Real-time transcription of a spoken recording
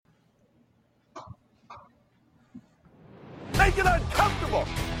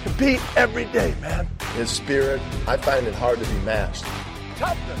unstoppable. Compete every day, man. His spirit, I find it hard to be matched.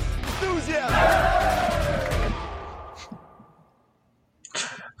 Toughness, enthusiasm.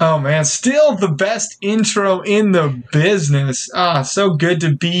 Oh, man, still the best intro in the business. So good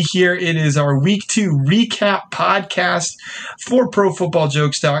to be here. It is our Week 2 recap podcast for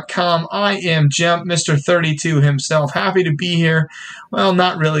ProFootballJokes.com. I am Jemp, Mr. 32 himself. Happy to be here. Well,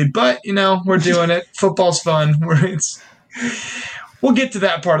 not really, but, we're doing it. Football's fun. We'll get to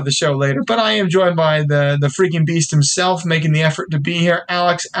that part of the show later, but I am joined by the freaking beast himself, making the effort to be here.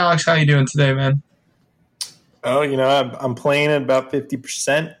 Alex, how you doing today, man? Oh, I'm playing at about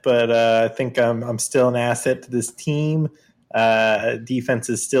 50%, but I think I'm still an asset to this team.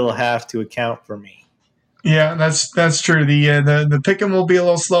 Defenses still have to account for me. Yeah, that's true. The pick'em will be a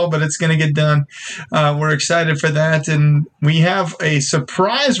little slow, but it's going to get done. We're excited for that, and we have a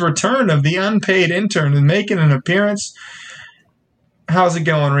surprise return of the unpaid intern and making an appearance. How's it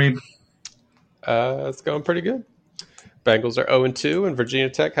going, Reed? It's going pretty good. Bengals are 0-2, and Virginia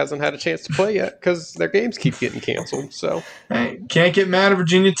Tech hasn't had a chance to play yet because their games keep getting canceled. So, hey, can't get mad at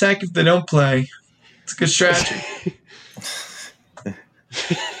Virginia Tech if they don't play. It's a good strategy.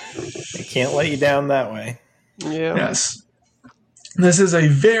 They can't let you down that way. Yeah. Yes. This is a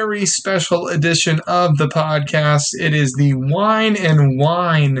very special edition of the podcast. It is the Whine and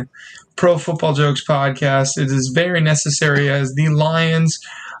Whine Pro Football Jokes podcast. It is very necessary as the Lions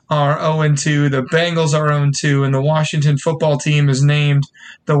are 0-2, the Bengals are 0-2, and the Washington football team is named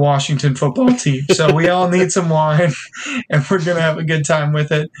the Washington football team. So we all need some wine, and we're going to have a good time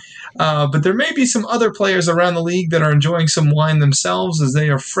with it. But there may be some other players around the league that are enjoying some wine themselves as they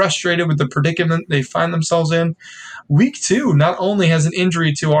are frustrated with the predicament they find themselves in. Week 2 not only has an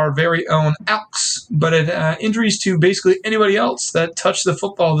injury to our very own Alex, but it injuries to basically anybody else that touched the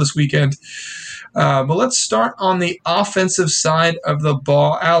football this weekend. But let's start on the offensive side of the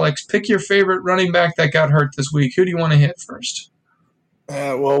ball. Alex, pick your favorite running back that got hurt this week. Who do you want to hit first?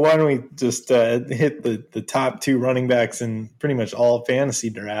 Well, why don't we just hit the top 2 running backs in pretty much all fantasy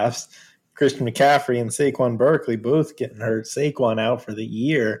drafts. Christian McCaffrey and Saquon Barkley both getting hurt. Saquon out for the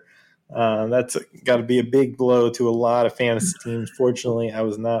year. That's got to be a big blow to a lot of fantasy teams. Fortunately, I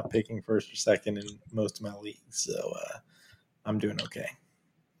was not picking first or second in most of my leagues, so I'm doing okay.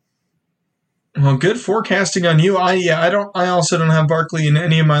 Well, good forecasting on you. I also don't have Barkley in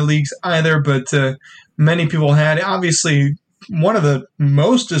any of my leagues either, but many people had. Obviously, one of the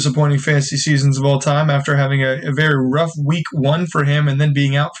most disappointing fantasy seasons of all time after having a very rough week 1 for him and then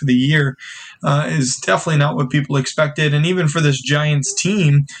being out for the year is definitely not what people expected. And even for this Giants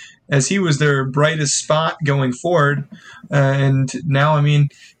team, as he was their brightest spot going forward. And now,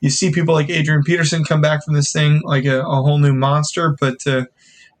 you see people like Adrian Peterson come back from this thing like a whole new monster, but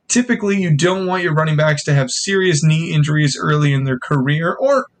typically you don't want your running backs to have serious knee injuries early in their career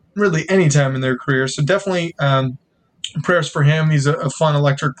or really any time in their career. So definitely prayers for him. He's a fun,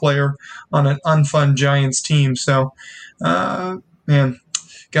 electric player on an unfun Giants team. So, got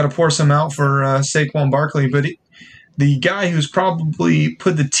to pour some out for Saquon Barkley. But the guy who's probably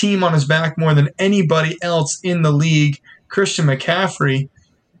put the team on his back more than anybody else in the league, Christian McCaffrey,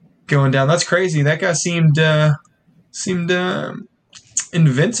 going down. That's crazy. That guy seemed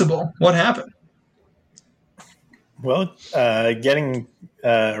invincible. What happened? Well, getting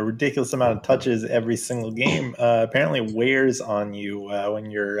a ridiculous amount of touches every single game apparently wears on you when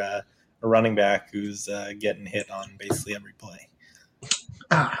you're a running back who's getting hit on basically every play.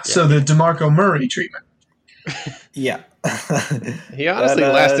 So the DeMarco Murray treatment. Yeah. He honestly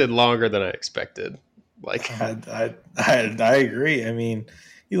lasted longer than I expected. I agree.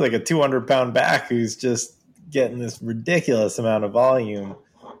 He's like a 200-pound back who's just getting this ridiculous amount of volume.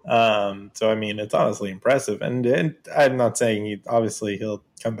 It's honestly impressive. And I'm not saying he'll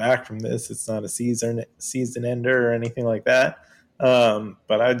come back from this. It's not a season ender or anything like that.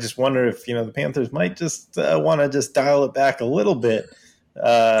 But I just wonder if, the Panthers might just want to just dial it back a little bit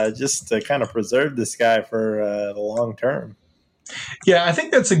just to kind of preserve this guy for the long term. Yeah, I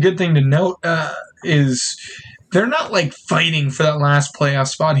think that's a good thing to note is they're not fighting for that last playoff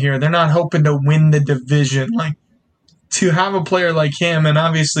spot here. They're not hoping to win the division. To have a player like him, and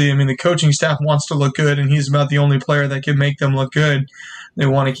obviously, the coaching staff wants to look good, and he's about the only player that can make them look good. They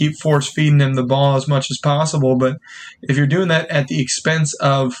want to keep force-feeding him the ball as much as possible, but if you're doing that at the expense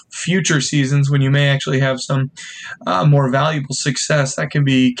of future seasons when you may actually have some more valuable success, that can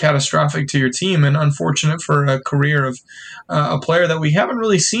be catastrophic to your team and unfortunate for a career of a player that we haven't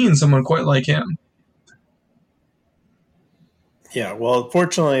really seen someone quite like him. Yeah, well,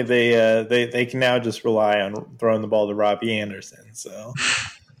 fortunately, they can now just rely on throwing the ball to Robbie Anderson. So,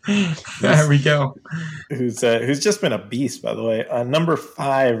 There we go. Who's just been a beast, by the way. Number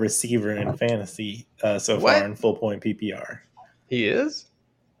 5 receiver in fantasy so far in full point PPR. He is?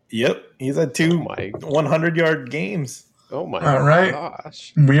 Yep. He's had 100-yard games. Oh my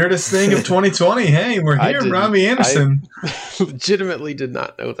gosh. Weirdest thing of 2020. Hey, we're here, Robbie Anderson. I legitimately did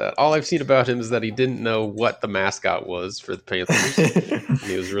not know that. All I've seen about him is that he didn't know what the mascot was for the Panthers. And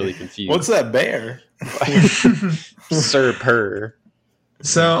he was really confused. What's that bear? Sir Purr.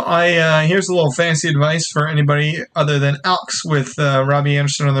 So here's a little fancy advice for anybody other than Elks with Robbie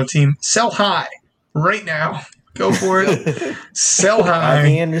Anderson on their team. Sell high right now. Go for it. Sell high.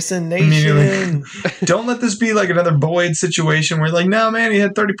 Robbie Anderson Nation. Don't let this be like another Boyd situation where like, no, man, he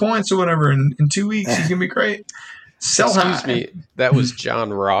had 30 points or whatever. In 2 weeks, he's going to be great. Sell high. Excuse me. That was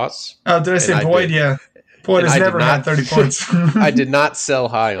John Ross. Oh, did I say Boyd? Yeah. Boyd has never had 30 points. I did not sell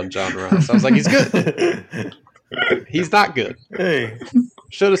high on John Ross. I was like, he's good. He's not good. Hey.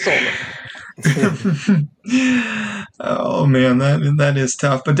 Should have sold him. Oh man, that is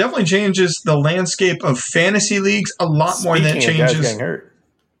tough, but definitely changes the landscape of fantasy leagues a lot more than it changes. Guys getting hurt.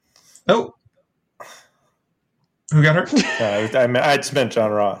 Oh, who got hurt? I just meant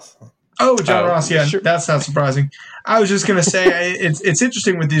John Ross. Oh, John Ross. Yeah, sure. That's not surprising. I was just going to say it's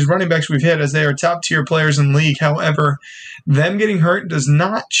interesting with these running backs we've hit as they are top tier players in the league. However, them getting hurt does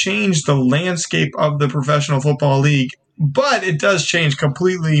not change the landscape of the professional football league. But it does change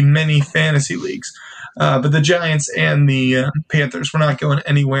completely many fantasy leagues. But the Giants and the Panthers were not going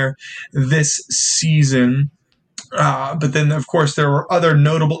anywhere this season. But then, of course, there were other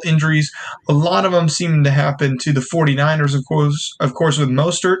notable injuries. A lot of them seemed to happen to the 49ers, of course, with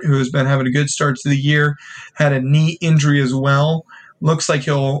Mostert, who has been having a good start to the year, had a knee injury as well. Looks like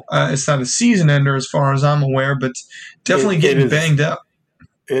it's not a season ender as far as I'm aware, but definitely getting banged up.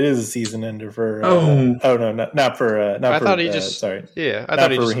 It is a season ender for. No, not for. I thought he just. Sorry. Yeah, I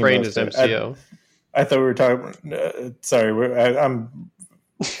thought he just sprained his MCL. I thought we were talking. Sorry, I'm.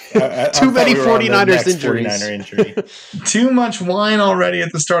 Too many 49ers injuries. 49er injury. Too much wine already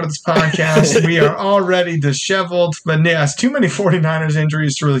at the start of this podcast. We are already disheveled. But yes, too many 49ers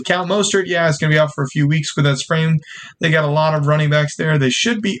injuries to really count. Mostert, is going to be out for a few weeks with that sprain. They got a lot of running backs there. They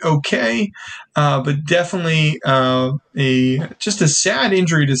should be okay. But definitely just a sad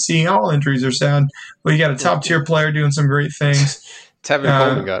injury to see. All injuries are sad. But you got a top-tier player doing some great things. Tevin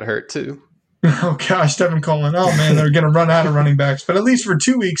Coleman got hurt, too. Oh, gosh, Tevin Coleman. Oh, man, they're going to run out of running backs. But at least for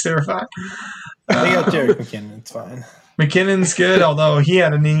 2 weeks, they were fine. They got Jerick McKinnon. It's fine. McKinnon's good, although he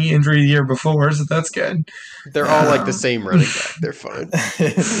had a knee injury the year before, so that's good. They're all like the same running back. They're fine.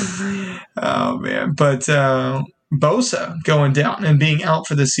 Oh, man. But Bosa going down and being out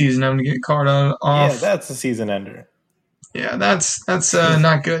for the season, I'm going to get caught off. Yeah, that's a season ender. Yeah, that's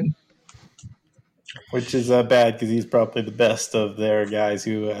not good. Which is bad because he's probably the best of their guys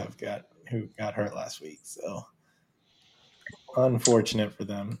who got hurt last week. So unfortunate for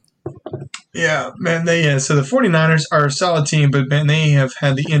them. Yeah, man. So the 49ers are a solid team, but man, they have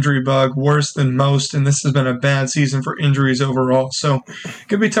had the injury bug worse than most, and this has been a bad season for injuries overall. So it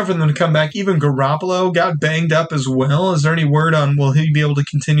could be tough for them to come back. Even Garoppolo got banged up as well. Is there any word on will he be able to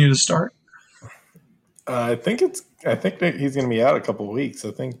continue to start? I think that he's going to be out a couple of weeks.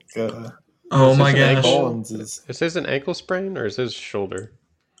 I think. Oh my gosh! Is his an ankle sprain or is his shoulder?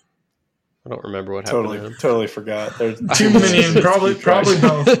 I don't remember what happened to him. Totally forgot. There's too many. Probably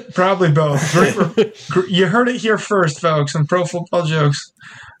both. Probably both. You heard it here first, folks. On Pro Football Jokes.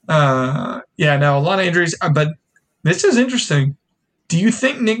 A lot of injuries. But this is interesting. Do you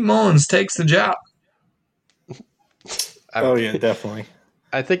think Nick Mullins takes the job? Oh yeah, definitely.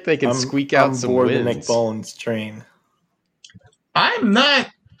 I think they can squeak out some wins. The Nick Mullins train. I'm not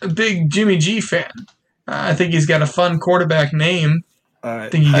a big Jimmy G fan. I think he's got a fun quarterback name. I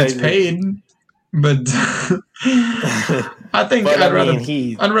think he gets paid, but I think I'd rather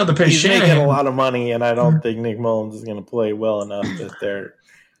pay he's Shanahan. Making a lot of money, and I don't think Nick Mullins is going to play well enough that they're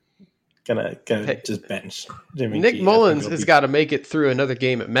gonna just bench Jimmy. Nick Mullins has got to make it through another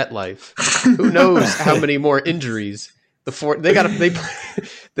game at MetLife. Who knows how many more injuries? They play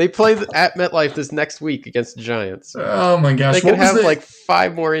at MetLife this next week against the Giants. Oh my gosh! They could have like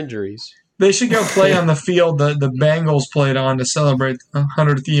 5 more injuries. They should go play on the field that the Bengals played on to celebrate the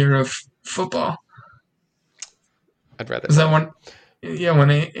 100th year of football. I'd rather. Is that one? Yeah, when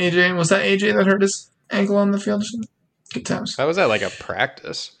AJ was that AJ that hurt his ankle on the field? Good times. That was at like a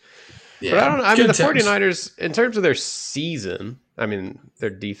practice. Yeah, but I don't know. I mean, the times. 49ers, in terms of their season, I mean, their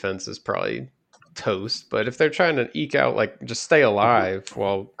defense is probably toast. But if they're trying to eke out, like, just stay alive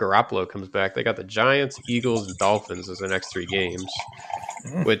while Garoppolo comes back, they got the Giants, Eagles, and Dolphins as their next 3 games,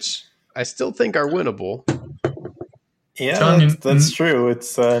 which I still think are winnable. Yeah, that's true.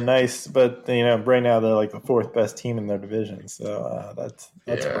 It's nice, but right now they're like the fourth best team in their division, so that's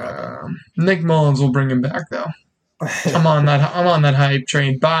a problem. Nick Mullins will bring him back though. I'm on that hype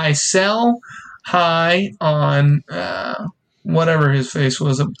train. Buy, sell high on whatever his face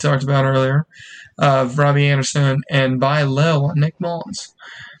was that we talked about earlier of Robbie Anderson, and buy low on Nick Mullins.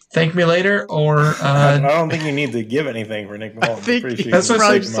 Thank me later, or I don't think you need to give anything for Nick Mullins. That's what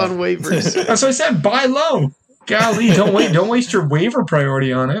I said on waivers. That's what I said. Buy low. Golly, don't waste your waiver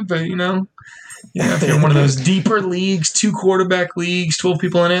priority on it. But if you're one of those deeper leagues, 2 quarterback leagues, 12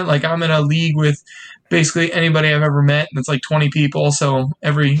 people in it. Like I'm in a league with basically anybody I've ever met, and it's like 20 people. So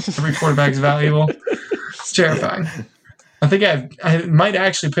every quarterback is valuable. It's terrifying. I think I might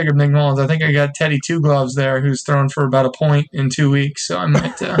actually pick up Nick Mullins. I think I got Teddy Two Gloves there, who's thrown for about a point in 2 weeks. So I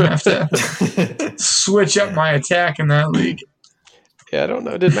might have to switch up my attack in that league. Yeah, I don't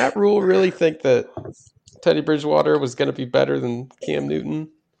know. Did Matt Rule really think that Teddy Bridgewater was going to be better than Cam Newton,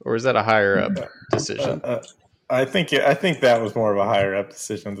 or is that a higher up decision? I think that was more of a higher up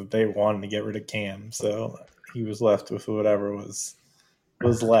decision, that they wanted to get rid of Cam, so he was left with whatever was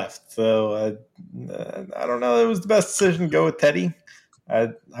left. So I don't know. It was the best decision to go with Teddy. I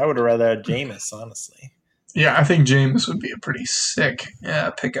would have rather had Jameis, honestly. Yeah, I think Jameis would be a pretty sick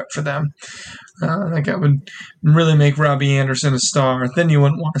pickup for them. I think that would really make Robbie Anderson a star. Then you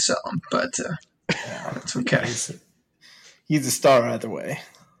wouldn't want to sell him, but that's okay. He's a star either way.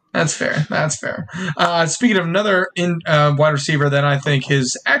 That's fair. Speaking of another wide receiver that I think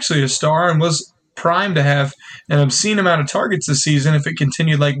is actually a star and was primed to have an obscene amount of targets this season if it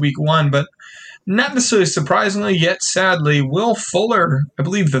continued like week 1, but not necessarily surprisingly, yet sadly, Will Fuller, I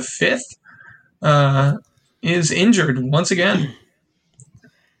believe the 5th, is injured once again.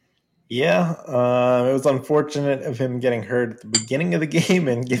 Yeah, it was unfortunate of him getting hurt at the beginning of the game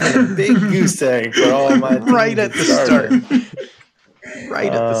and getting a big goose egg for all my teams right at the start.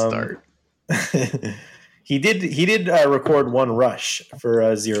 Right at the start. He did record 1 rush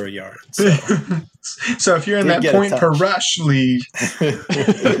for 0 yards. So, so if you're in that point per rush league,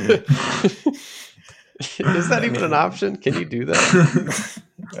 is that even an option? Can you do that?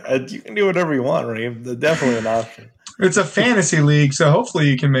 You can do whatever you want, right? Definitely an option. It's a fantasy league, so hopefully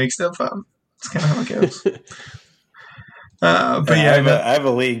you can make stuff up. That's kind of how it goes. But I have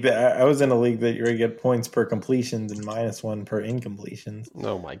a league I was in a league that you're gonna get points per completions and -1 per incompletions.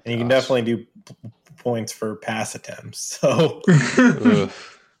 Oh my god! And you can definitely do points for pass attempts. So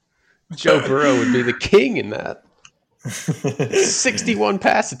Joe Burrow would be the king in that. 61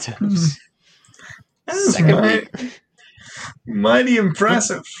 pass attempts. Mighty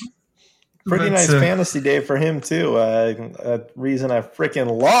impressive. Pretty nice fantasy day for him too. A reason I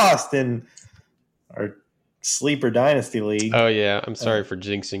freaking lost in our Sleeper Dynasty League. Oh yeah, I'm sorry for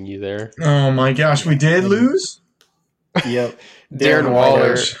jinxing you there. Oh my gosh, we did lose? Yep. Darren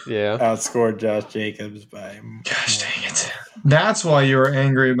Waller outscored Josh Jacobs by... Gosh dang it. That's why you were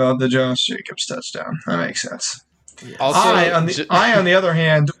angry about the Josh Jacobs touchdown. That makes sense. Also, I, on the other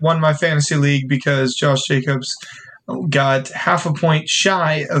hand, won my fantasy league because Josh Jacobs got half a point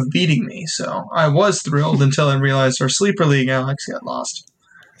shy of beating me. So I was thrilled until I realized our Sleeper League Alex got lost.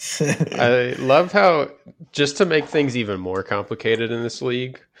 I love how, just to make things even more complicated in this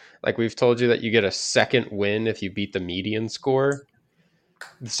league, like we've told you that you get a second win if you beat the median score.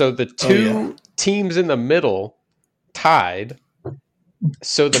 So the two teams in the middle tied.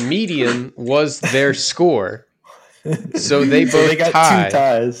 So the median was their score. So they both got tied. 2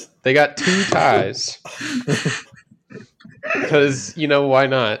 ties. They got 2 ties. Because, why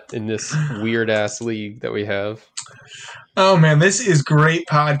not in this weird-ass league that we have? Oh, man, this is great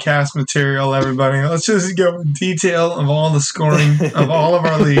podcast material, everybody. Let's just go in detail of all the scoring of all of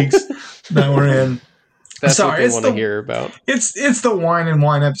our leagues that we're in. That's what they want to hear about. It's the Whine and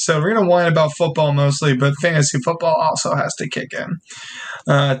Whine episode. We're going to whine about football mostly, but fantasy football also has to kick in.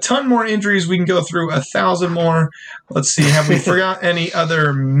 A ton more injuries. We can go through 1,000 more. Let's see. Have we forgot any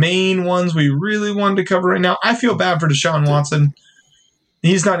other main ones we really wanted to cover right now? I feel bad for Deshaun Watson.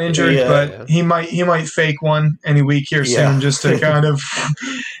 He's not injured, but he might fake one any week here soon just to kind of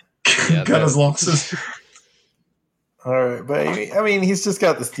cut his losses. All right, but I mean, he's just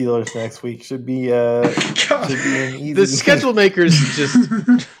got the Steelers next week. Should be an easy. The schedule makers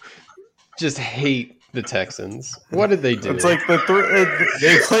just hate the Texans. What did they do? It's like they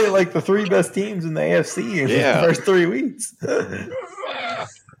play like the 3 best teams in the AFC in the first 3 weeks.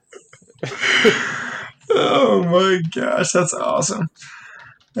 Oh my gosh, that's awesome.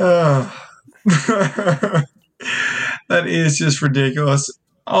 That is just ridiculous.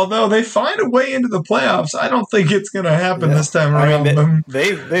 Although they find a way into the playoffs, I don't think it's going to happen this time around.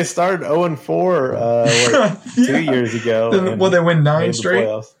 They started 0-4 2 years ago. They win 9 straight?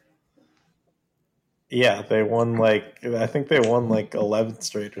 Playoffs. Yeah, they won I think they won 11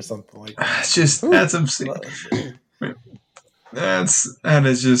 straight or something like that. It's just, that's obscene. That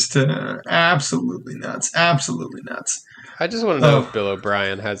is just absolutely nuts. Absolutely nuts. I just want to know if Bill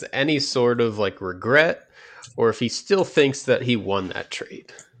O'Brien has any sort of regret, or if he still thinks that he won that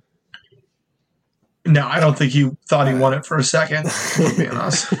trade. No, I don't think he thought he won it for a second, to be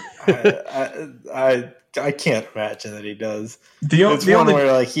honest. I can't imagine that he does. It's one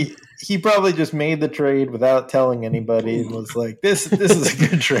where he probably just made the trade without telling anybody and was like, this is a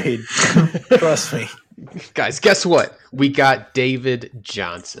good trade. Trust me. Guys, guess what? We got David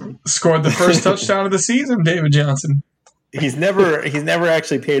Johnson. Scored the first touchdown of the season, David Johnson. He's never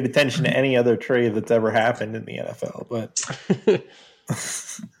actually paid attention to any other trade that's ever happened in the NFL. But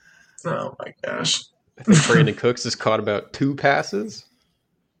oh my gosh, I think Brandon Cooks has caught about 2 passes.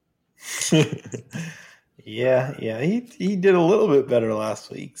 yeah, he did a little bit better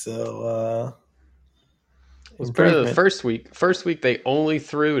last week. So it was better the first week. First week they only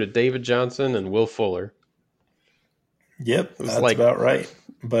threw to David Johnson and Will Fuller. Yep, that's about right.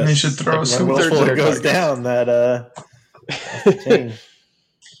 But they should throw some when Will Fuller goes down, that change.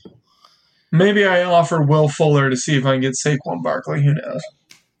 Maybe I offer Will Fuller to see if I can get Saquon Barkley. Who knows?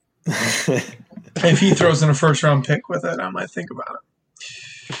 If he throws in a first-round pick with it, I might think about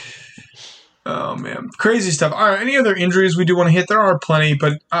it. Oh, man. Crazy stuff. All right, any other injuries we do want to hit? There are plenty,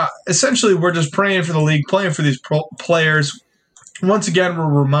 but essentially we're just praying for the league, playing for these players. Once again, we're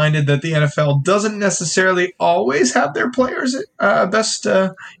reminded that the NFL doesn't necessarily always have their players' best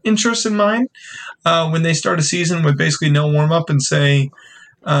interests in mind when they start a season with basically no warm-up and say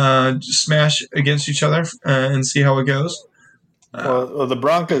just smash against each other and see how it goes. Well, the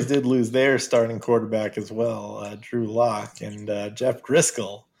Broncos did lose their starting quarterback as well, Drew Lock, and Jeff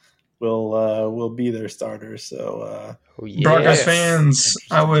Driscoll will be their starter. So, Broncos fans,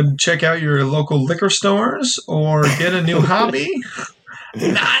 I would check out your local liquor stores or get a new hobby.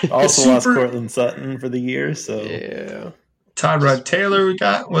 Lost Cortland Sutton for the year. So yeah, Tyrod Taylor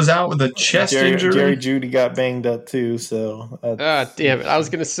was out with a chest injury. Jerry Jeudy got banged up too. So damn it! I was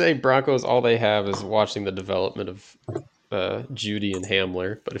gonna say Broncos. All they have is watching the development of Jeudy and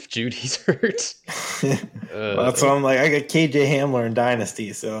Hamler, but if Judy's hurt, that's why I'm like, I got KJ Hamler in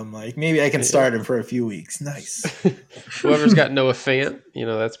Dynasty, so I'm like, maybe I can start him for a few weeks. Nice. Whoever's got Noah Fant,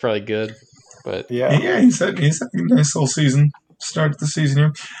 that's probably good. But he's had a nice little season. Start the season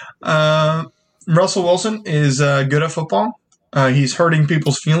here. Russell Wilson is good at football. He's hurting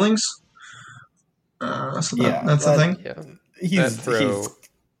people's feelings. That's the thing. Yeah. He's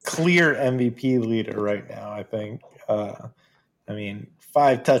clear MVP leader right now, I think.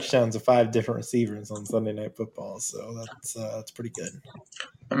 5 touchdowns to 5 different receivers on Sunday Night Football, so that's pretty good.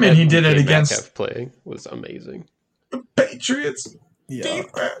 I mean, he did it against Metcalf playing was amazing. The Patriots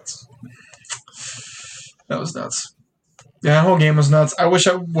defense. That was nuts. Yeah, that whole game was nuts. I wish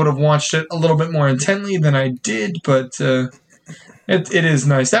I would have watched it a little bit more intently than I did, but it is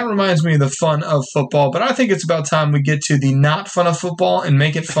nice. That reminds me of the fun of football, but I think it's about time we get to the not fun of football and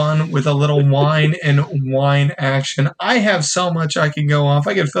make it fun with a little wine and wine action. I have so much I can go off.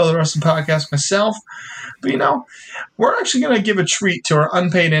 I could fill the rest of the podcast myself, but we're actually going to give a treat to our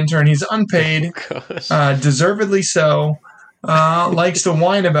unpaid intern. He's unpaid, deservedly so. Likes to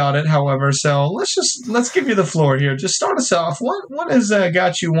whine about it, however. So let's give you the floor here. Just start us off. What has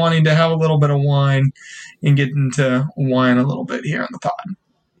got you wanting to have a little bit of wine and get into wine a little bit here on the pod?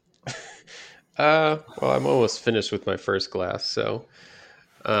 Well, I'm almost finished with my first glass, so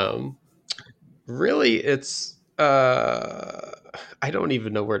really, it's I don't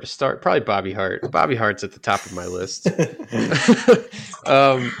even know where to start. Probably Bobby Hart. Bobby Hart's at the top of my list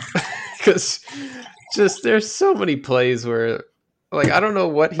because. Just there's so many plays where, I don't know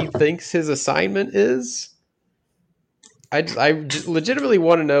what he thinks his assignment is. I legitimately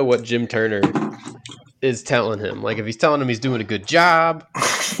want to know what Jim Turner is telling him. If he's telling him he's doing a good job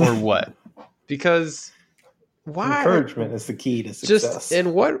or what. Because why? Encouragement is the key to success. Just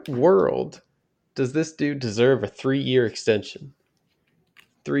in what world does this dude deserve a 3-year extension?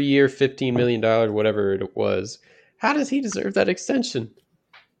 3-year, $15 million, whatever it was. How does he deserve that extension?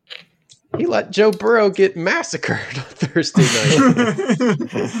 He let Joe Burrow get massacred on Thursday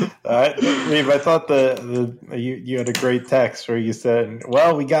night. I thought you had a great text where you said,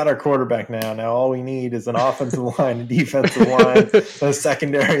 well, we got our quarterback now. Now all we need is an offensive line, a defensive line, a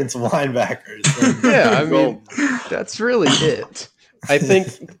secondary, and some linebackers. That's really it. I think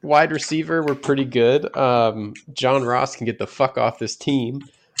wide receiver were pretty good. John Ross can get the fuck off this team.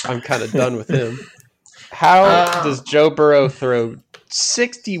 I'm kind of done with him. How does Joe Burrow throw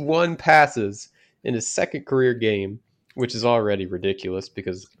 61 passes in his second career game, which is already ridiculous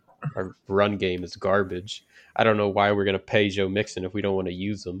because our run game is garbage? I don't know why we're going to pay Joe Mixon if we don't want to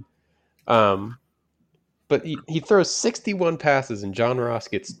use him. But he throws 61 passes and John Ross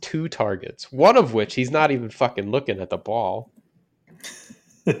gets 2 targets, one of which he's not even fucking looking at the ball.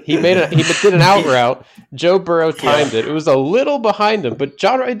 He did an out route. Joe Burrow timed it. It was a little behind him, but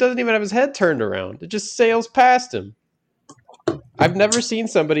John Ross doesn't even have his head turned around. It just sails past him. I've never seen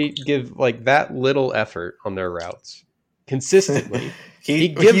somebody give like that little effort on their routes consistently. He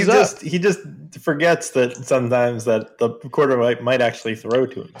gives up. He just forgets that sometimes that the quarterback might actually throw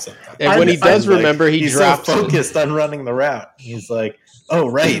to him. Sometimes. And when he does remember, he's drops so focused on running the route. He's like, "Oh,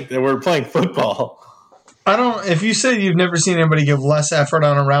 right, we're playing football." If you say you've never seen anybody give less effort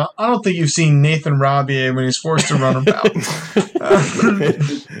on a route, I don't think you've seen Nathan Robier when he's forced to run a route.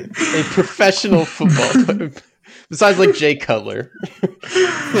 A professional football player. Besides like Jay Cutler.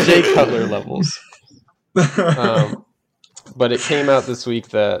 Jay Cutler levels. But it came out this week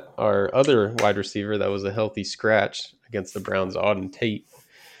that our other wide receiver that was a healthy scratch against the Browns, Auden Tate,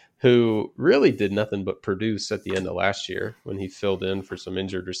 who really did nothing but produce at the end of last year when he filled in for some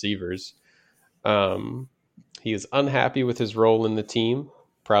injured receivers. He is unhappy with his role in the team,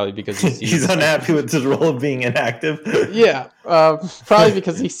 probably because he's unhappy with his role of being inactive. Yeah, probably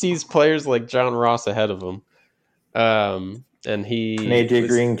because he sees players like John Ross ahead of him. And AJ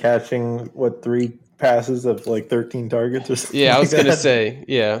Green catching 3 passes of like 13 targets or something. Yeah, I was gonna say,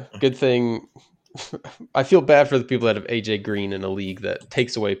 yeah, good thing. I feel bad for the people that have AJ Green in a league that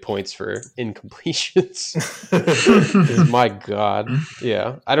takes away points for incompletions. My God,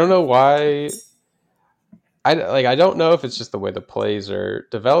 yeah, I don't know why. I don't know if it's just the way the plays are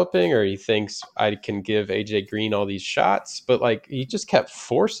developing, or he thinks I can give AJ Green all these shots, but like he just kept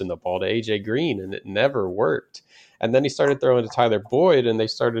forcing the ball to AJ Green, and it never worked. And then he started throwing to Tyler Boyd, and they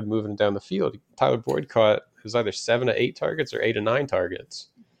started moving down the field. Tyler Boyd caught it was either 7 to 8 targets or 8 to 9 targets.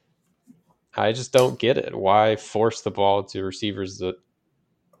 I just don't get it. Why force the ball to receivers that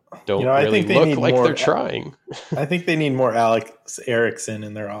don't really look like they're trying? I think they need more Alex Erickson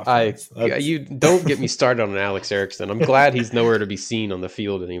in their offense. You don't get me started on Alex Erickson. I'm glad he's nowhere to be seen on the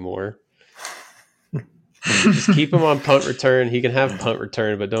field anymore. Just keep him on punt return. He can have punt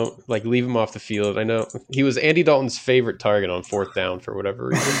return, but don't leave him off the field. I know he was Andy Dalton's favorite target on 4th down for whatever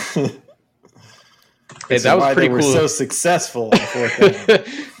reason. Hey, that was pretty cool. They were so successful on 4th down.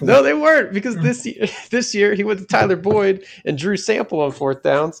 No, they weren't, because this year he went to Tyler Boyd and Drew Sample on 4th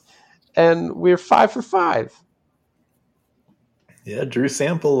downs, and we're 5 for 5. Yeah, Drew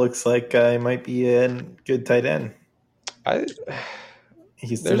Sample looks like he might be a good tight end.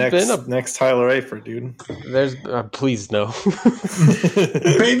 He's the next Tyler Eifert, dude. There's please no.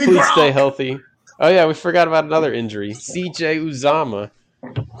 Please stay healthy. Oh yeah, we forgot about another injury. CJ Uzama,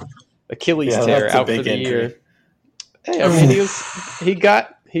 Achilles tear, out for the year. Hey, I mean he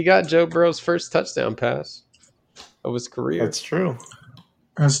got Joe Burrow's first touchdown pass of his career. That's true.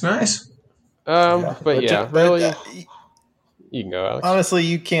 That's nice. Really. You can go, Alex. Honestly,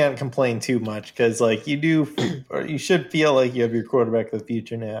 you can't complain too much because, you should feel like you have your quarterback of the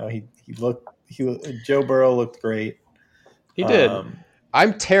future now. Joe Burrow looked great. He did.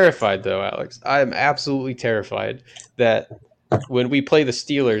 I'm terrified, though, Alex. I am absolutely terrified that when we play the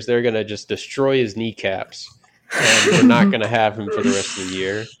Steelers, they're going to just destroy his kneecaps, and we're not going to have him for the rest of the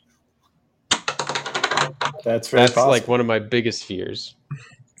year. That's like one of my biggest fears.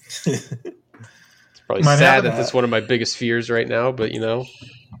 Probably sad that that's one of my biggest fears right now, but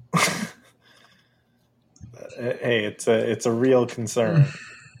hey, it's a real concern.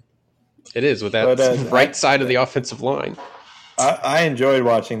 It is with that right side of the offensive line. I enjoyed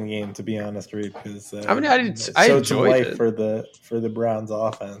watching the game, to be honest, Reed, because I enjoyed it for the Browns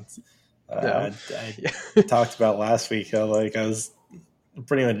offense. I talked about last week how I was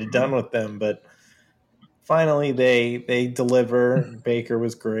pretty much done with them, but finally they deliver. Baker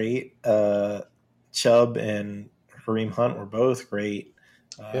was great. Chubb and Kareem Hunt were both great.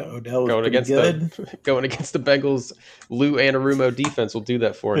 Odell was pretty good. Going against the Bengals, Lou Anarumo defense will do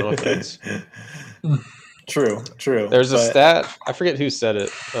that for an offense. True. There's a stat, I forget who said it.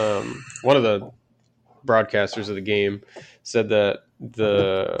 One of the broadcasters of the game said that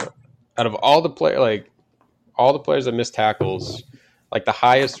out of all the players that missed tackles, the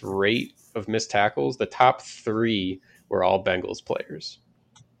highest rate of missed tackles, the top 3 were all Bengals players.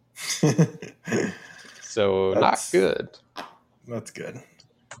 So not good. That's good.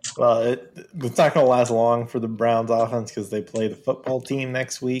 Well, it's not going to last long for the Browns offense because they play the football team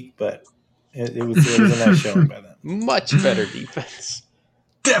next week, but it was a nice showing by them. Much better defense.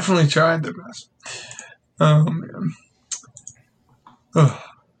 Definitely tried their best. Oh, man. Ugh.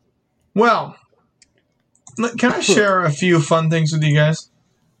 Well, can I share a few fun things with you guys?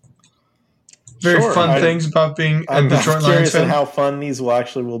 Very fun things about being a Detroit Lions curious fan. on how fun these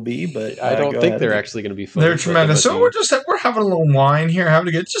will be, but I don't think they're actually going to be fun. They're tremendous. So we're having a little wine here,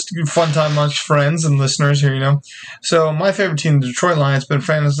 just a good fun time amongst friends and listeners here, you know. So my favorite team, the Detroit Lions, been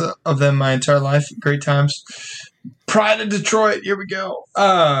fans of them my entire life. Great times. Pride of Detroit. Here we go.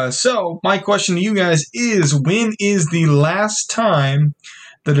 So my question to you guys is: when is the last time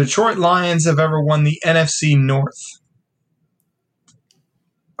the Detroit Lions have ever won the NFC North?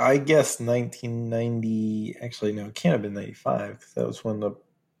 I guess 1990. Actually, no, it can't have been 95 because that was when the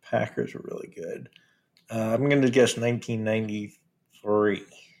Packers were really good. I'm going to guess 1993.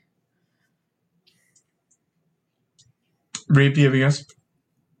 Reap, you have a guess?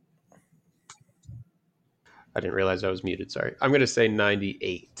 I didn't realize I was muted. Sorry. I'm going to say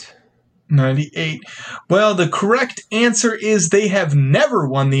 98. 98. Well, the correct answer is they have never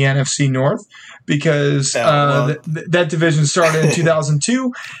won the NFC North because that division started in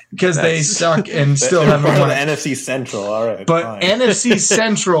 2002 because they suck and still haven't won. The NFC Central, all right. But fine. NFC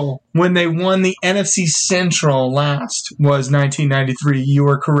Central, when they won the NFC Central last, was 1993. You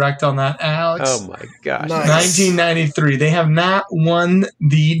were correct on that, Alex. Oh, my gosh. Nice. 1993. They have not won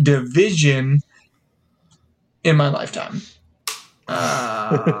the division in my lifetime.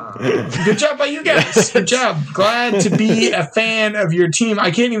 Good job by you guys. Good job. Glad to be a fan of your team.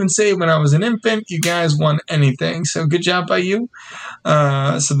 I can't even say when I was an infant you guys won anything. So good job by you.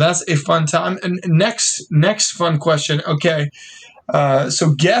 So that's a fun time. And next fun question. Okay.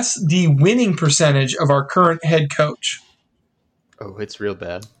 So guess the winning percentage of our current head coach. Oh, it's real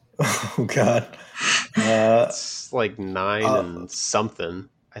bad. Oh, God. It's like 9 and something.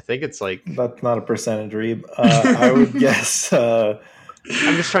 I think it's like... That's not a percentage, Reeb. I would guess... I'm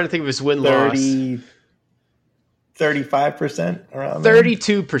just trying to think of his win-loss. 35% around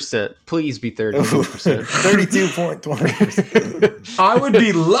 32%. Please be 32%. 32.20%. I would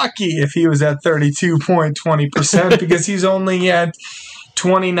be lucky if he was at 32.20% because he's only at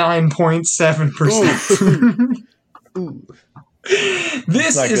 29.7%. Ooh.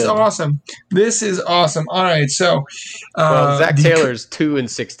 This is awesome. This is awesome. All right, so Zach Taylor's 2 and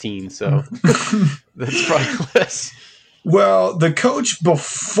 16, so that's probably less. Well, the coach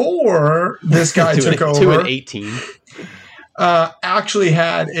before this guy took over, 2 and 18, actually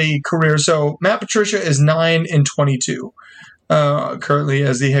had a career. So Matt Patricia is 9 and 22, currently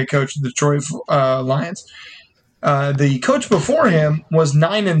as the head coach of the Detroit Lions. The coach before him was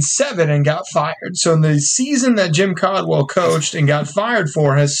 9 and 7 and got fired. So the season that Jim Caldwell coached and got fired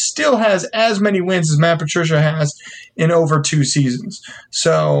for still has as many wins as Matt Patricia has in over 2 seasons.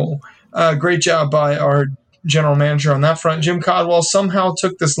 So great job by our general manager on that front. Jim Caldwell somehow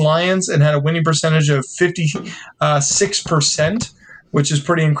took this Lions and had a winning percentage of 56%, which is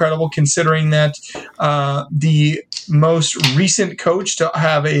pretty incredible considering that the most recent coach to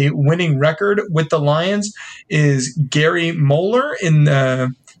have a winning record with the Lions is Gary Moeller in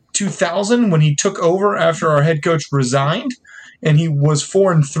 2000 when he took over after our head coach resigned, and he was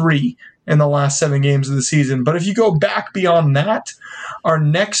 4-3 in the last 7 games of the season. But if you go back beyond that, our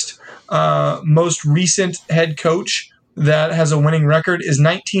next most recent head coach that has a winning record is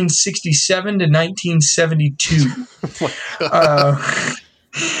 1967 to 1972.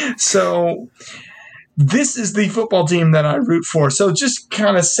 So this is the football team that I root for. So just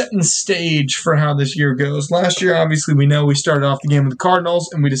kind of setting the stage for how this year goes. Last year, obviously, we know we started off the game with the Cardinals,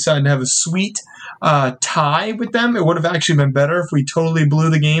 and we decided to have a sweet tie with them. It would have actually been better if we totally blew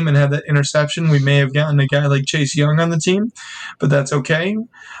the game and had that interception. We may have gotten a guy like Chase Young on the team, but that's okay.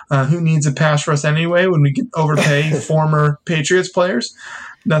 Who needs a pass rush anyway when we can overpay former Patriots players?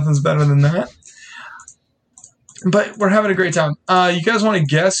 Nothing's better than that. But we're having a great time. You guys want to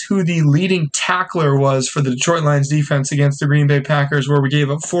guess who the leading tackler was for the Detroit Lions defense against the Green Bay Packers where we gave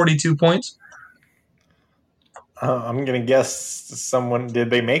up 42 points? I'm going to guess someone. Did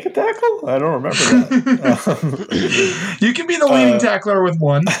they make a tackle? I don't remember that. You can be the leading tackler with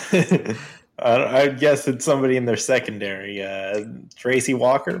one. I guess it's somebody in their secondary. Tracy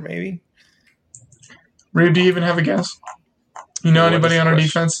Walker, maybe? Reed, do you even have a guess? You know anybody on our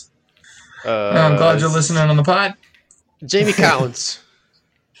defense? I'm glad you're listening on the pod. Jamie Collins.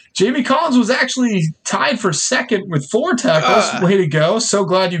 Jamie Collins was actually tied for second with 4 tackles. Way to go. So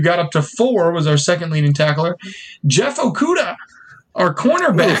glad you got up to 4, was our second leading tackler. Jeff Okudah, our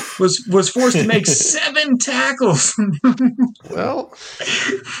cornerback, was forced to make 7 tackles. Well,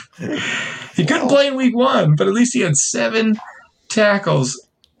 he couldn't play in week 1, but at least he had 7 tackles.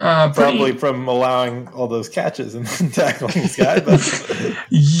 Probably from allowing all those catches and then tackling this guy. But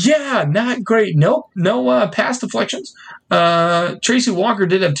Yeah, not great. Nope, no pass deflections. Tracy Walker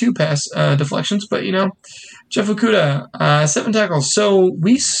did have 2 pass deflections, but Jeff Okuda, 7 tackles. So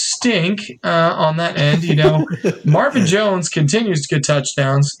we stink on that end. Marvin Jones continues to get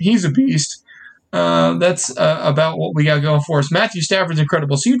touchdowns. He's a beast. That's about what we got going for us. Matthew Stafford's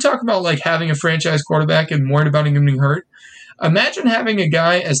incredible. So you talk about like having a franchise quarterback and worried about him getting hurt. Imagine having a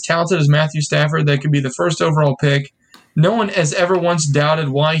guy as talented as Matthew Stafford that could be the first overall pick. No one has ever once doubted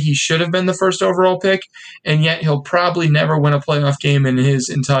why he should have been the first overall pick, and yet he'll probably never win a playoff game in his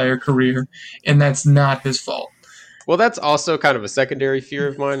entire career, and that's not his fault. Well, that's also kind of a secondary fear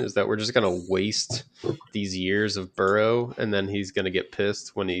of mine, is that we're just going to waste these years of Burrow, and then he's going to get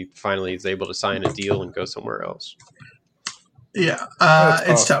pissed when he finally is able to sign a deal and go somewhere else. Yeah,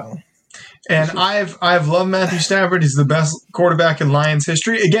 it's tough. And I've loved Matthew Stafford. He's the best quarterback in Lions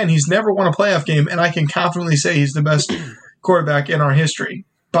history. Again, he's never won a playoff game, and I can confidently say he's the best quarterback in our history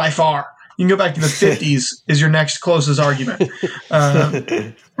by far. You can go back to the 50s is your next closest argument.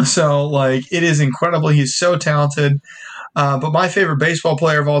 So, it is incredible. He's so talented. But my favorite baseball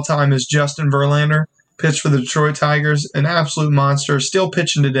player of all time is Justin Verlander. Pitched for the Detroit Tigers, an absolute monster. Still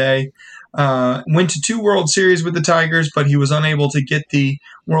pitching today. Went to 2 World Series with the Tigers, but he was unable to get the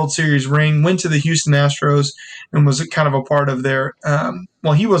World Series ring. Went to the Houston Astros and was kind of a part of their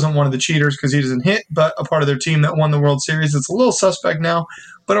he wasn't one of the cheaters because he doesn't hit, but a part of their team that won the World Series. It's a little suspect now,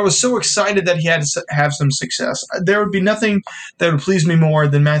 but I was so excited that he had to have some success. There would be nothing that would please me more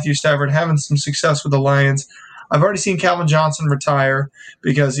than Matthew Stafford having some success with the Lions. I've already seen Calvin Johnson retire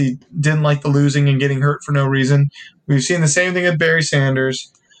because he didn't like the losing and getting hurt for no reason. We've seen the same thing with Barry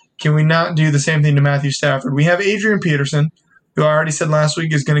Sanders. Can we not do the same thing to Matthew Stafford? We have Adrian Peterson, who I already said last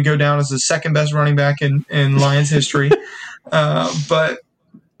week is going to go down as the second best running back in Lions history. But,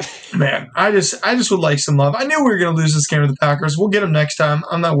 man, I just would like some love. I knew we were going to lose this game to the Packers. We'll get them next time.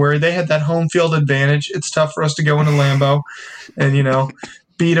 I'm not worried. They had that home field advantage. It's tough for us to go into Lambeau and,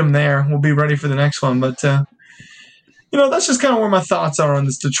 beat them there. We'll be ready for the next one. But, that's just kind of where my thoughts are on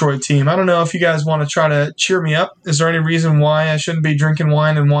this Detroit team. I don't know if you guys want to try to cheer me up. Is there any reason why I shouldn't be drinking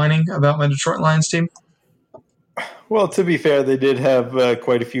wine and whining about my Detroit Lions team? Well, to be fair, they did have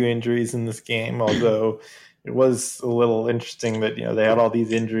quite a few injuries in this game, although it was a little interesting that, they had all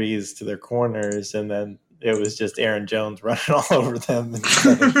these injuries to their corners, and then it was just Aaron Jones running all over them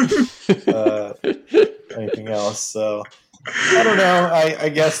instead of anything else. So I don't know. I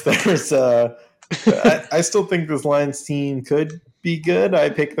guess there's I still think this Lions team could be good. I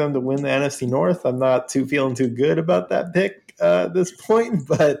picked them to win the NFC North. I'm not feeling too good about that pick at this point,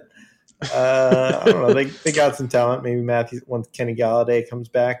 but I don't know. They got some talent. Maybe once Kenny Galladay comes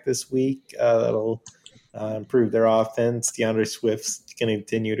back this week, that'll improve their offense. DeAndre Swift's going to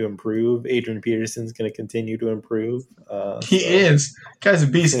continue to improve. Adrian Peterson's going to continue to improve. He is. Guy's a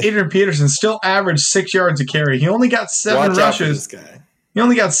beast. Adrian Peterson still averaged 6 yards a carry. He only got 7 rushes. This guy. He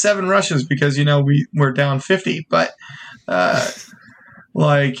only got 7 rushes because, we're down 50. But,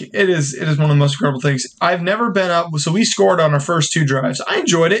 it is one of the most incredible things. I've never been up. So we scored on our first 2 drives. I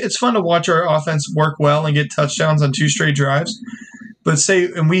enjoyed it. It's fun to watch our offense work well and get touchdowns on 2 straight drives. But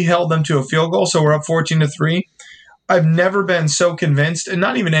and we held them to a field goal, so we're up 14-3. I've never been so convinced, and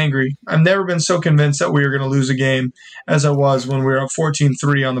not even angry. I've never been so convinced that we were going to lose a game as I was when we were up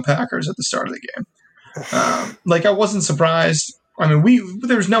 14-3 on the Packers at the start of the game. I wasn't surprised.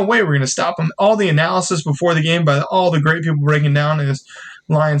 There's no way we're going to stop them. All the analysis before the game by all the great people breaking down is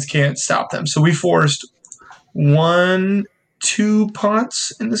Lions can't stop them. So we forced 2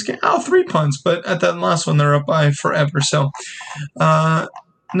 punts in this game. 3 punts, but at that last one, they're up by forever. So not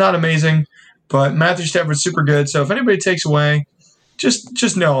amazing, but Matthew Stafford's super good. So if anybody takes away,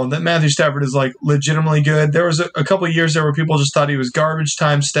 just know that Matthew Stafford is legitimately good. There was a couple of years there where people just thought he was garbage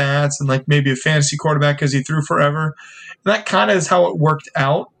time stats and maybe a fantasy quarterback because he threw forever. And that kind of is how it worked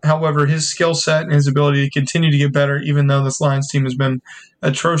out. However, his skill set and his ability to continue to get better, even though this Lions team has been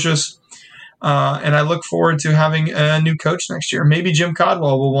atrocious. And I look forward to having a new coach next year. Maybe Jim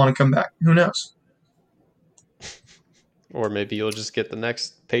Caldwell will want to come back. Who knows? Or maybe you'll just get the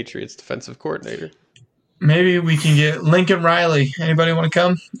next Patriots defensive coordinator. Maybe we can get Lincoln Riley. Anybody want to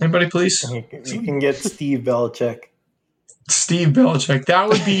come? Anybody, please? You can get Steve Belichick. Steve Belichick. That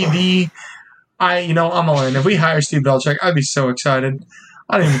would be I'm all in. If we hire Steve Belichick, I'd be so excited.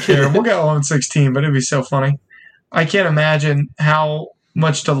 I don't even care. We'll go 0-16, but it'd be so funny. I can't imagine how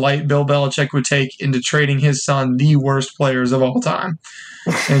much delight Bill Belichick would take into trading his son, the worst players of all time,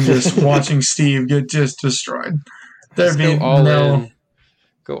 and just watching Steve get just destroyed. There'd be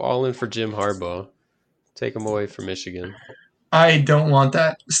go all in for Jim Harbaugh. Take him away from Michigan. I don't want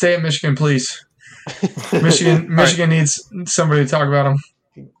that. Stay at Michigan, please. Michigan needs somebody to talk about them.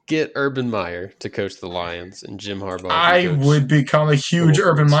 Get Urban Meyer to coach the Lions and Jim Harbaugh. I would become a huge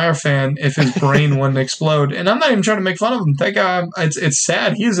Urban Meyer fan if his brain wouldn't explode. And I'm not even trying to make fun of him. That guy, it's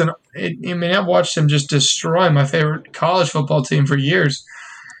sad. I've watched him just destroy my favorite college football team for years.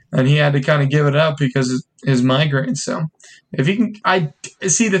 And he had to kind of give it up because of his migraines. So if he can,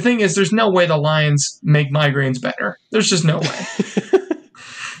 the thing is, there's no way the Lions make migraines better. There's just no way.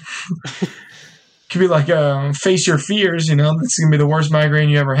 Could be like face your fears, that's going to be the worst migraine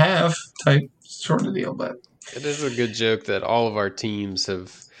you ever have type sort of deal. But it is a good joke that all of our teams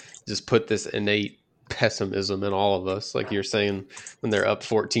have just put this innate pessimism in all of us. Like you're saying, when they're up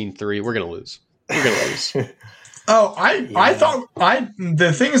 14-3, we're going to lose. We're going to lose. I thought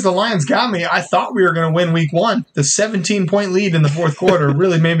the thing is the Lions got me. I thought we were going to win week 1. The 17-point lead in the fourth quarter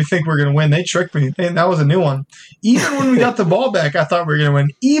really made me think we were going to win. They tricked me. That was a new one. Even when we got the ball back, I thought we were going to win.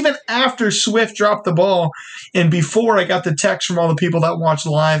 Even after Swift dropped the ball and before I got the text from all the people that watched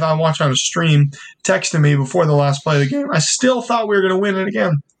live, I watched on a stream, texting me before the last play of the game, I still thought we were going to win it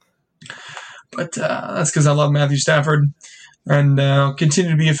again. But that's because I love Matthew Stafford. And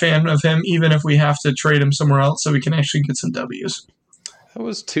continue to be a fan of him, even if we have to trade him somewhere else so we can actually get some W's. That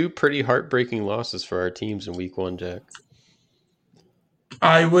was 2 pretty heartbreaking losses for our teams in week 1, Jack.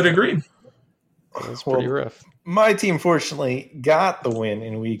 I would agree. That's pretty rough. My team, fortunately, got the win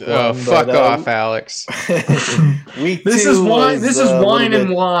in week 1. Oh, fuck off, Alex. Week this 2 is wine. This is wine and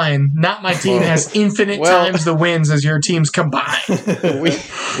bit... wine. Not my team has infinite times the wins as your teams combined.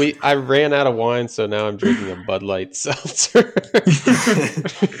 I ran out of wine, so now I'm drinking a Bud Light seltzer.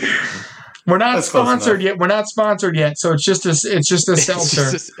 We're not sponsored yet. We're not sponsored yet, so it's just a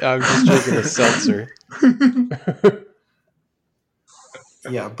seltzer. I'm just drinking a seltzer.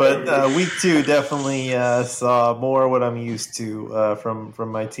 Yeah, but week 2 definitely saw more what I'm used to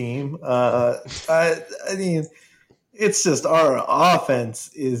from my team. I mean, it's just our offense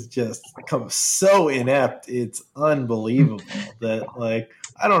is just become so inept. It's unbelievable that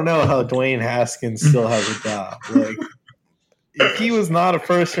I don't know how Dwayne Haskins still has a job. If he was not a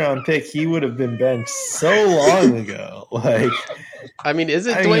first round pick, he would have been benched so long ago. Is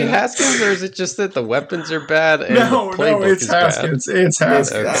it Dwayne Haskins, or is it just that the weapons are bad and the playbook it's is Haskins. bad? It's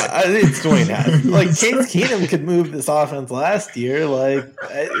Haskins. It's Dwayne Haskins. Case Keenum could move this offense last year.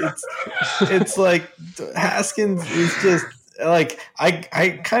 It's like Haskins is just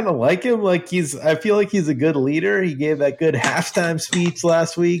I kind of like him. I feel like he's a good leader. He gave that good halftime speech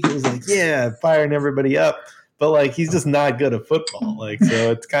last week. It was firing everybody up. But he's just not good at football.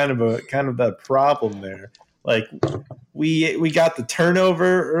 So it's kind of that problem there. We got the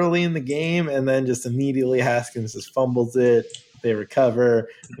turnover early in the game, and then just immediately Haskins just fumbles it. They recover.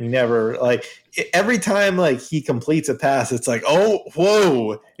 He never every time he completes a pass, it's oh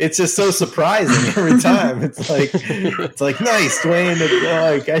whoa! It's just so surprising every time. It's nice,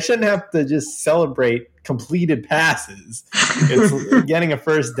 Dwayne. I shouldn't have to just celebrate completed passes. It's getting a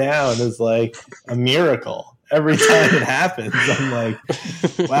first down is a miracle. Every time it happens, I'm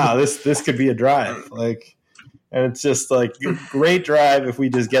wow, this could be a drive. And it's just great drive if we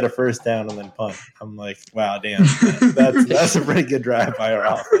just get a first down and then punt. I'm wow, damn, that's a pretty good drive by our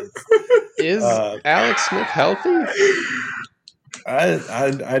offense. Is Alex Smith healthy?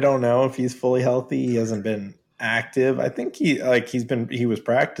 I don't know if he's fully healthy. He hasn't been active. I think he was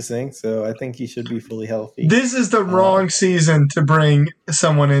practicing, so I think he should be fully healthy. This is the wrong season to bring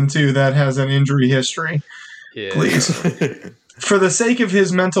someone into that has an injury history. Yeah. Please. For the sake of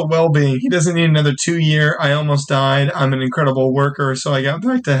his mental well-being, he doesn't need another 2-year. I almost died. I'm an incredible worker, so I got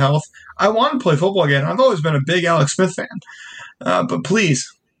back to health. I want to play football again. I've always been a big Alex Smith fan. But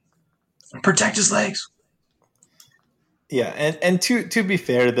please, protect his legs. Yeah, and to be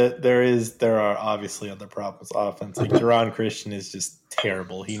fair, that there are obviously other problems offense. Jaron Christian is just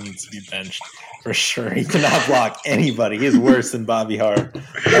terrible. He needs to be benched for sure. He cannot block anybody. He's worse than Bobby Hart.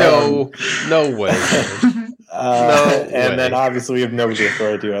 No way. And then obviously we have nobody to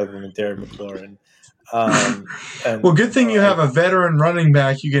throw to other than Terry McLaurin. Well, good thing you have a veteran running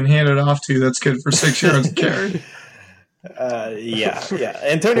back you can hand it off to. That's good for 6 yards of carry. Yeah.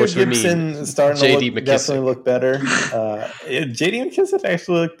 Antonio Gibson is starting to definitely look better. J.D. McKissick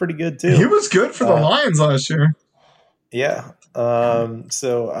actually looked pretty good too. He was good for the Lions last year. Yeah.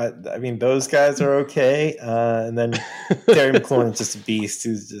 So I mean, those guys are okay. And then Terry McLaurin's just a beast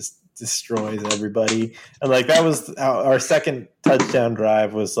who's just destroys everybody. And that was our second touchdown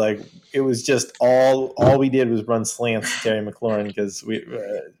drive was it was just all we did was run slants to Terry McLaurin because we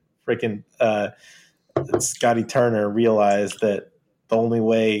freaking Scotty Turner realized that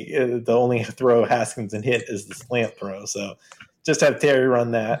the only throw Haskins can hit is the slant throw. So just have Terry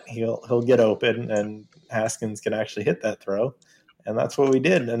run that. He'll get open, and Haskins can actually hit that throw. And that's what we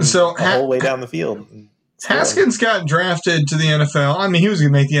did. And So the whole way down the field. Haskins got drafted to the NFL. I mean, he was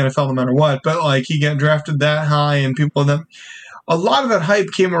going to make the NFL no matter what, but like he got drafted that high, and a lot of that hype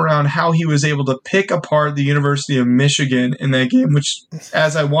came around how he was able to pick apart the University of Michigan in that game, which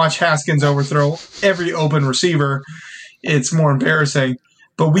as I watch Haskins overthrow every open receiver, it's more embarrassing.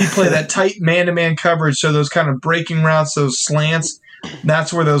 But we play that tight man-to-man coverage, so those kind of breaking routes, those slants,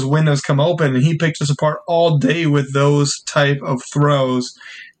 that's where those windows come open, and he picked us apart all day with those type of throws,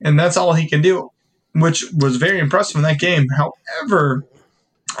 and that's all he can do, which was very impressive in that game. However,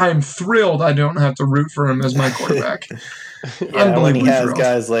 I'm thrilled I don't have to root for him as my quarterback. When he has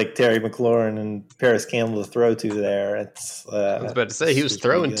guys like Terry McLaurin and Paris Campbell to throw to there, it's. I was about to say he was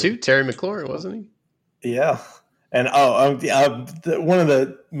throwing to Terry McLaurin, wasn't he? Yeah. And one of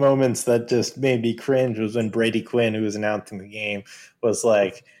the moments that just made me cringe was when Brady Quinn, who was announcing the game, was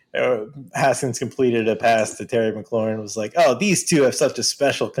like, Haskins completed a pass to Terry McLaurin, was like, "Oh, these two have such a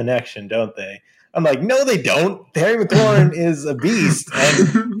special connection, don't they?" I'm like, no, they don't. Terry McLaurin is a beast,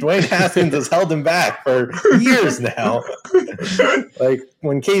 and Dwayne Haskins has held him back for years now. Like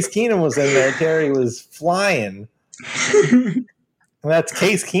when Case Keenum was in there, Terry was flying. And that's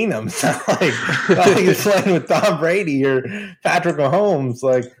Case Keenum. It's not like he's playing with Tom Brady or Patrick Mahomes.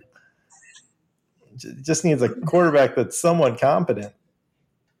 Like, just needs a quarterback that's somewhat competent.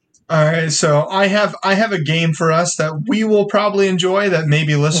 All right, so I have a game for us that we will probably enjoy that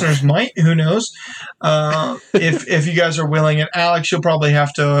maybe listeners might. Who knows? If you guys are willing, and Alex, you'll probably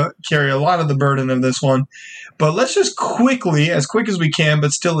have to carry a lot of the burden of this one. But let's just quickly, as quick as we can,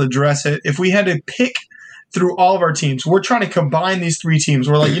 but still address it. If we had to pick through all of our teams, we're trying to combine these three teams.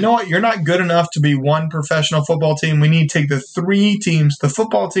 We're like, you know what? You're not good enough to be one professional football team. We need to take the three teams, the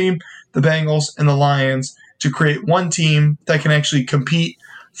football team, the Bengals, and the Lions, to create one team that can actually compete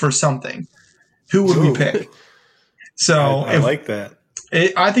for something. Who would we pick? So I like that.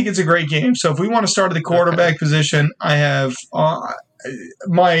 I think it's a great game. So if we want to start at the quarterback position, I have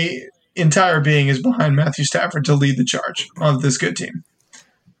my entire being is behind Matthew Stafford to lead the charge of this good team.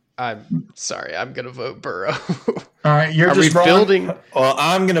 I'm sorry. I'm going to vote Burrow. All right, you're just building. Well,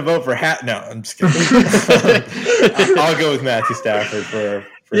 I'm going to vote for No, I'm just kidding. I'll go with Matthew Stafford for.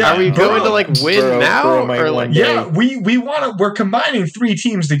 Yeah, are we going to like win now or like? Yeah, we want to. We're combining three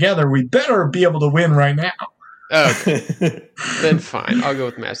teams together. We better be able to win right now. Okay, then fine. I'll go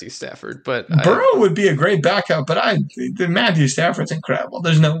with Matthew Stafford. But Burrow would be a great backup, but Matthew Stafford's incredible.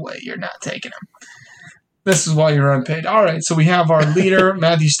 There's no way you're not taking him. This is why you're unpaid. All right, so we have our leader,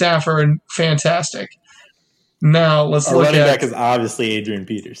 Matthew Stafford. Fantastic. Now let's look at. Running back is obviously Adrian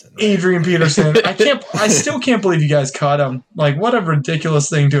Peterson. Right? Adrian Peterson. I still can't believe you guys cut him. Like, what a ridiculous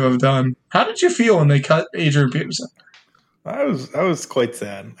thing to have done. How did you feel when they cut Adrian Peterson? I was quite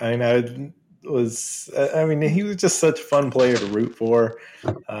sad. I mean, he was just such a fun player to root for.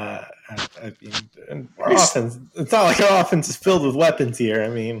 Our offense. It's not like our offense is filled with weapons here. I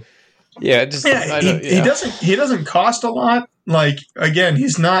mean. Yeah, he doesn't cost a lot. Like, again,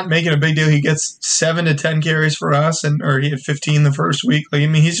 he's not making a big deal. He gets 7 to 10 carries for us, or he had 15 the first week. Like, I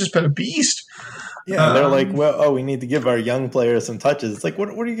mean, he's just been a beast. Yeah, they're like, well, we need to give our young players some touches. It's like, what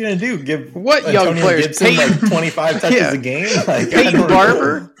are you going to do? Give what Antonio young players? Gibson like 25 touches a game? Like, Peyton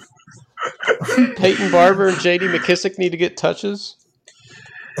Barber, Peyton Barber, and J.D. McKissick need to get touches.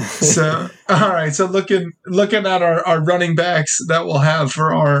 So, all right. So looking at our running backs that we'll have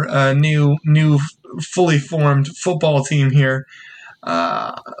for our new fully formed football team here.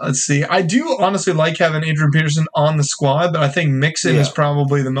 Let's see. I do honestly like having Adrian Peterson on the squad, but I think Mixon is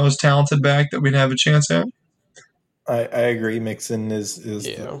probably the most talented back that we'd have a chance at. I agree. Mixon is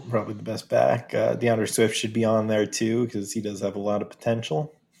probably the best back. DeAndre Swift should be on there too because he does have a lot of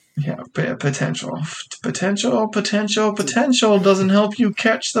potential. Yeah, potential doesn't help you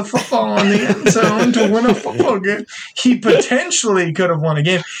catch the football in the end zone to win a football game. He potentially could have won a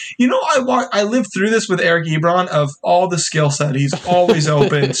game. You know, I lived through this with Eric Ebron of all the skill set. He's always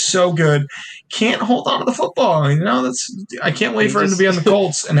open, so good. Can't hold on to the football. You know, I can't wait for him to be on the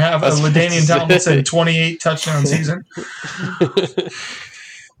Colts and have a LaDainian Tomlinson 28 touchdown season.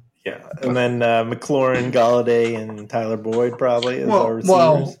 Yeah, and then McLaurin, Galladay, and Tyler Boyd probably as our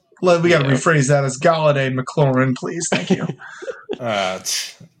receivers. We got to rephrase that as Galladay, McLaurin, please. Thank you.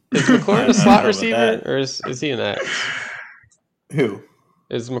 Is McLaurin a slot receiver, or is he an X? Who?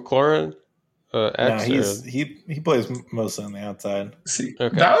 Is McLaurin X? No, he plays mostly on the outside. See,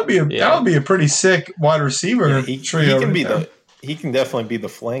 okay. That would be a pretty sick wide receiver trio. He can definitely be the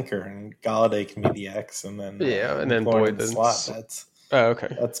flanker, and Galladay can be the X, and then and then Boyd the slot. Oh,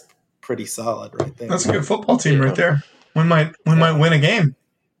 okay. That's pretty solid right there. That's a good football team right there. We might win a game.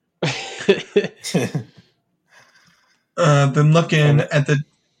 Been looking at the.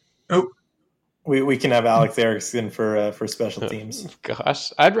 Oh, we can have Alex Erickson for special teams.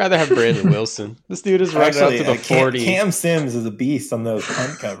 Gosh, I'd rather have Brandon Wilson. This dude is running up to the 40. Cam Sims is a beast on those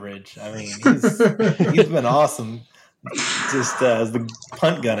punt coverage. I mean, he's been awesome just as the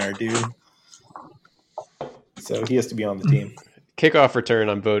punt gunner, dude. So he has to be on the team. Kickoff return,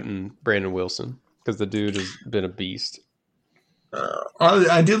 I'm voting Brandon Wilson because the dude has been a beast.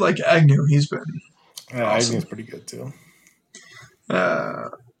 I do like Agnew. He's been awesome. Agnew's pretty good too.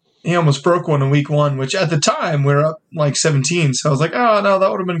 He almost broke one in week 1, which at the time we were up like 17. So I was like, oh, no, that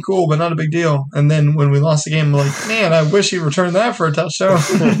would have been cool, but not a big deal. And then when we lost the game, I'm like, man, I wish he returned that for a touchdown.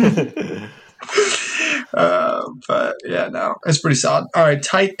 But yeah, no, it's pretty solid. All right,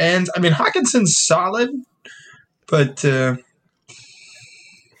 tight ends. I mean, Hawkinson's solid, but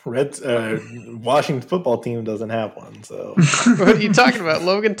Washington football team doesn't have one. So what are you talking about?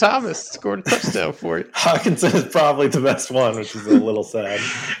 Logan Thomas scored a touchdown for you. Hawkinson is probably the best one, which is a little sad.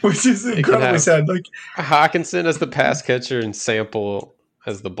 Which is incredibly sad. Like Hawkinson as the pass catcher and Sample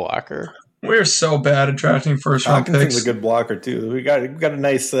as the blocker. We're so bad at drafting first round picks. Hawkinson's a good blocker too. We got a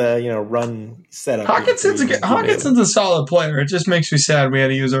nice run setup. Hawkinson's a solid player. It just makes me sad we had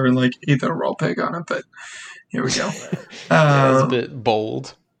to use our like 8th overall pick on it, but here we go. It's a bit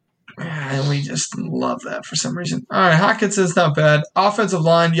bold. And we just love that for some reason. All right, Hawkinson's not bad. Offensive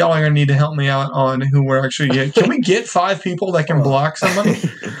line, y'all are going to need to help me out on who we're actually getting. Can we get 5 people that can block somebody?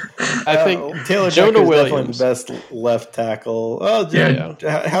 I think Taylor Jonah Williams definitely the best left tackle. Oh, yeah.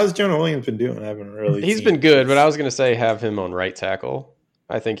 How's Jonah Williams been doing? I haven't really. He's been good, but I was going to say have him on right tackle.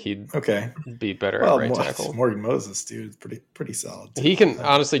 I think he'd be better at right tackle. Morgan Moses, dude, is pretty solid. Too. He can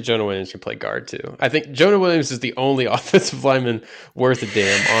honestly. Jonah Williams can play guard too. I think Jonah Williams is the only offensive lineman worth a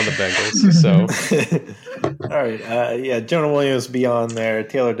damn on the Bengals. So, all right, Jonah Williams be on there.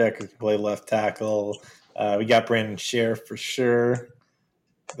 Taylor Decker can play left tackle. We got Brandon Sheriff for sure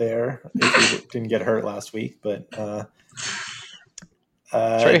there. If he didn't get hurt last week, but Trey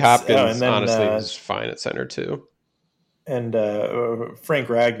Hopkins honestly is fine at center too. And Frank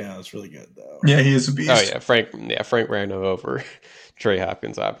Ragnow is really good, though. Yeah, he is a beast. Oh yeah, Frank Ragnow over Trey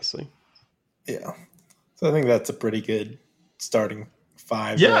Hopkins, obviously. Yeah, so I think that's a pretty good starting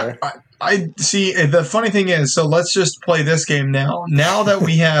 5. Yeah, there. I see. The funny thing is, so let's just play this game now. Now that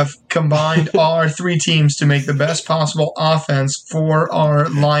we have combined our 3 teams to make the best possible offense for our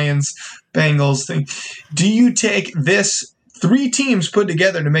Lions Bengals thing, do you take this 3 teams put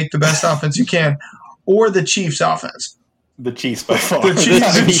together to make the best offense you can, or the Chiefs' offense? The Chiefs by far. The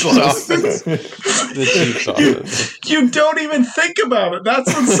Chiefs offense. The Chiefs offense. You don't even think about it.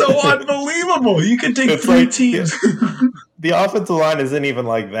 That's what's so unbelievable. You can take 3 teams. The offensive line isn't even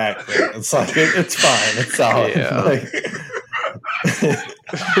like that great. It's like it's fine. It's solid. Yeah.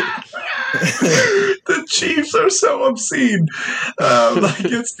 The Chiefs are so obscene.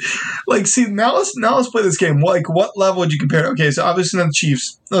 See now let's play this game. Like, what level would you compare? Okay, so obviously not the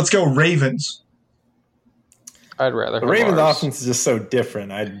Chiefs. Let's go Ravens. I'd rather. The Ravens' offense is just so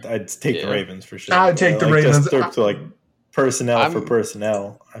different. I'd take the Ravens for sure. I'd take the Ravens. Just to personnel for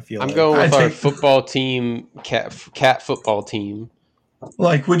personnel. I feel I'm going with our football team, cat football team.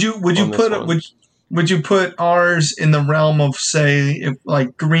 Like, would you put ours in the realm of say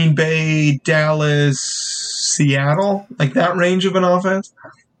like Green Bay, Dallas, Seattle, like that range of an offense?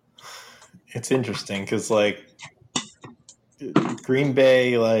 It's interesting because like Green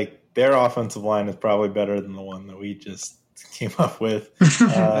Bay, like. Their offensive line is probably better than the one that we just came up with.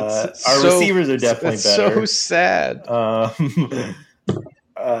 Our receivers are definitely better. So sad. I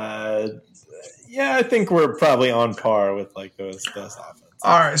think we're probably on par with like those offenses.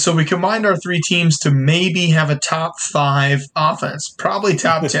 All right, so we combined our 3 teams to maybe have a top 5 offense, probably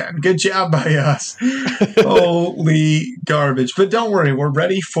top 10. Good job by us. Holy garbage! But don't worry, we're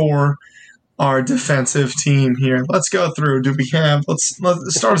ready for our defensive team here. Let's go through. Do we have? Let's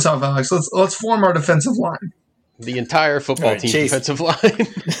start us off, Alex. Let's form our defensive line. The entire football team defensive line.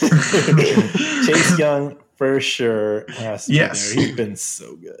 Chase Young for sure has to be there. He's been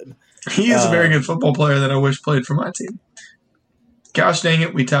so good. He is a very good football player that I wish played for my team. Gosh dang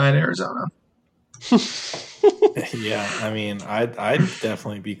it, we tied Arizona. Yeah, I mean, I'd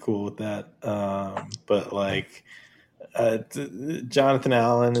definitely be cool with that. But like. Jonathan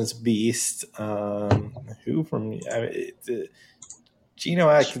Allen is beast. Geno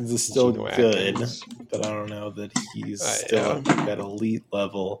Atkins is still good, but I don't know that he's still at that elite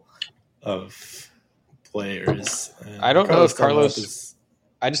level of players. And I don't know if Carlos.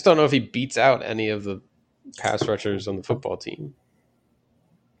 I just don't know if he beats out any of the pass rushers on the football team.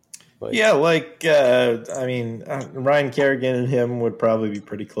 Like, Yeah, Ryan Kerrigan and him would probably be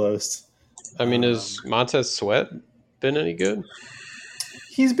pretty close. I mean, has Montez Sweat been any good?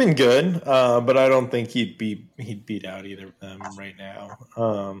 He's been good, but I don't think he'd beat out either of them right now.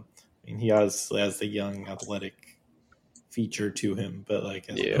 He has the young athletic feature to him, but like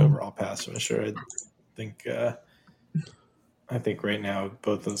as an overall pass rusher, I think right now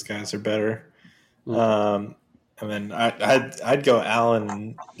both those guys are better. And then I'd go Allen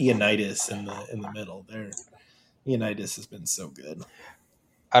and Ioannidis in the middle there. Ioannidis has been so good.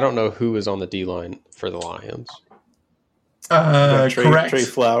 I don't know who is on the D line for the Lions. Correct. Trey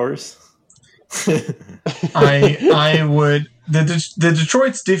Flowers. I would. The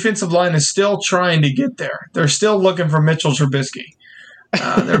Detroit's defensive line is still trying to get there. They're still looking for Mitchell Trubisky.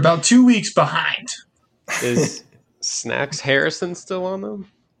 They're about 2 weeks behind. Is Snacks Harrison still on them?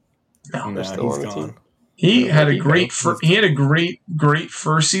 No, they're still on the team. He had a great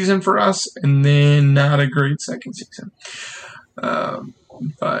first season for us, and then not a great second season.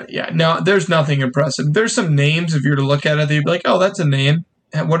 But yeah, no, there's nothing impressive. There's some names if you were to look at it, they'd be like, "Oh, that's a name.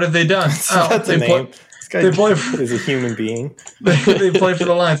 And what have they done? That's a name. This guy is a human being. They play for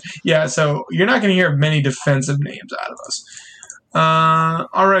the Lions. Yeah, so you're not going to hear many defensive names out of us.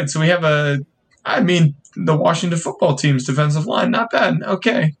 All right, so we have the Washington football team's defensive line, not bad.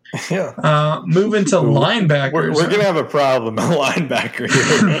 Okay. Yeah. Moving to linebackers. We're going to have a problem at linebacker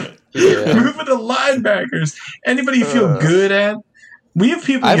here. Moving to linebackers. Anybody you feel good at? We have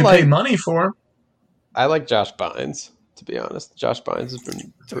people you pay money for. I like Josh Bynes, to be honest. Josh Bynes has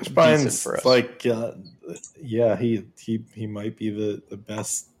been decent for us. He might be the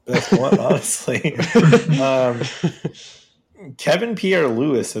best one, honestly. Kevin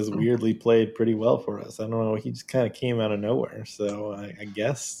Pierre-Louis has weirdly played pretty well for us. I don't know. He just kind of came out of nowhere. So I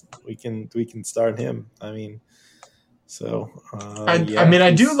guess we can start him. I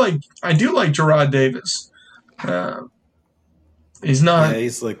do like Gerard Davis. He's not. Yeah,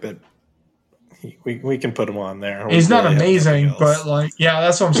 he's like that. We can put him on there. He's not amazing, but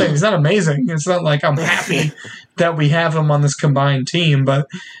that's what I'm saying. He's not amazing. It's not like I'm happy that we have him on this combined team. But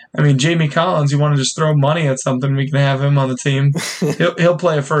I mean, Jamie Collins, you want to just throw money at something, we can have him on the team. He'll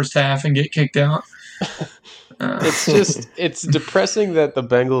play a first half and get kicked out. It's depressing that the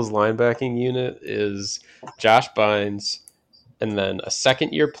Bengals linebacking unit is Josh Bynes and then a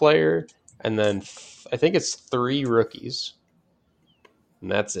second-year player, and then I think it's 3 rookies. And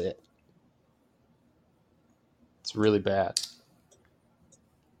that's it. It's really bad.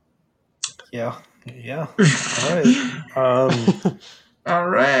 Yeah. All right. All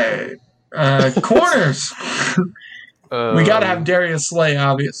right. Corners. We got to have Darius Slay,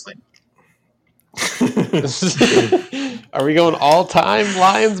 obviously. Are we going all-time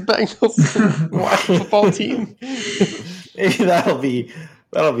Lions Bengals football team? Maybe that'll be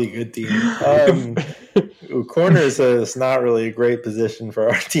a good team. Corners is not really a great position for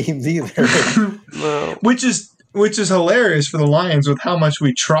our teams either. No. Which is hilarious for the Lions with how much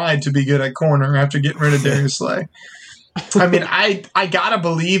we tried to be good at corner after getting rid of Darius Slay. I mean, I gotta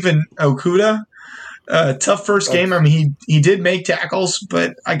believe in Okuda. Tough first game. I mean, he did make tackles,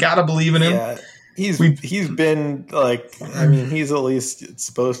 but I gotta believe in him. Yeah, he's been he's at least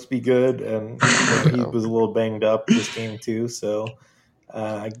supposed to be good, and he was a little banged up this game too. So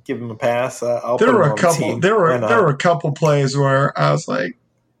I give him a pass. There were a couple plays where I was like,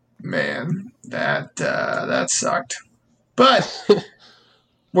 man, that sucked. But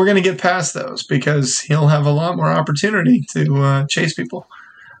we're going to get past those because he'll have a lot more opportunity to chase people.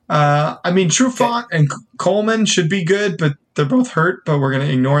 Trufant and Coleman should be good, but they're both hurt, but we're going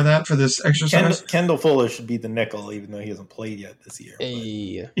to ignore that for this exercise. Kendall Fuller should be the nickel, even though he hasn't played yet this year.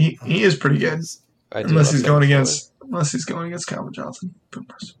 He is pretty good. Unless he's going against Calvin Johnson.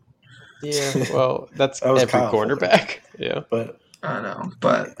 Yeah, well, that's every cornerback. Yeah. But I know,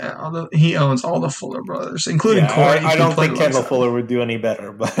 but although he owns all the Fuller brothers, including Corey. I don't think Kendall Fuller would do any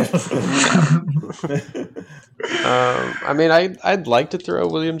better, but I'd like to throw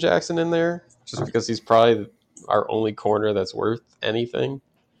William Jackson in there just because he's probably our only corner that's worth anything.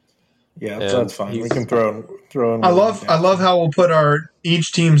 Yeah, that's fine. We can throw in. I love how we'll put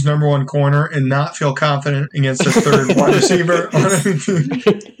each team's number one corner and not feel confident against a third wide receiver on any team.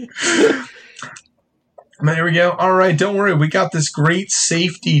 There we go. All right, don't worry. We got this great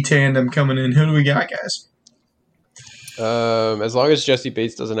safety tandem coming in. Who do we got, guys? As long as Jesse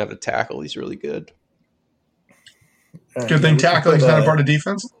Bates doesn't have to tackle, he's really good. Good thing tackling's not a part of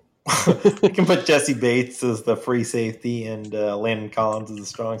defense. We can put Jesse Bates as the free safety and Landon Collins as the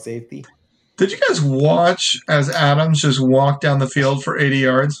strong safety. Did you guys watch as Adams just walked down the field for 80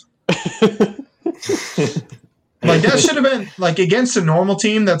 yards? No, Like, that should have been, like, against a normal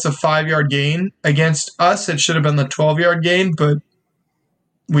team, that's a 5-yard gain. Against us, it should have been the 12-yard gain, but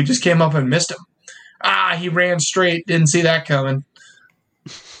we just came up and missed him. He ran straight. Didn't see that coming.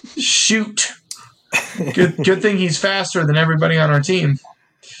 Shoot. Good thing he's faster than everybody on our team.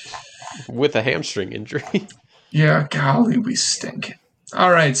 With a hamstring injury. Yeah, golly, we stink. All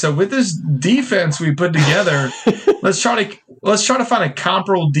right, so with this defense we put together, let's try to find a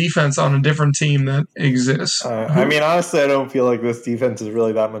comparable defense on a different team that exists. I mean, honestly, I don't feel like this defense is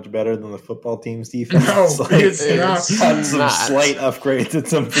really that much better than the football team's defense. No, like, it's had some slight upgrades at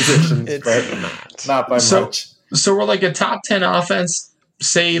some positions, but not by much. So we're like a top 10 offense,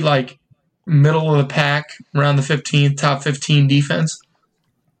 say like middle of the pack, around the 15th, top 15 defense.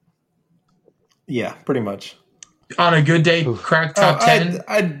 Yeah, pretty much. On a good day, crack top 10.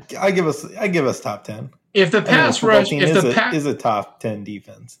 I give us top 10. If the pass rush is a top 10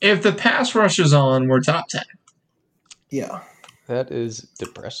 defense. If the pass rush is on, we're top 10. Yeah. That is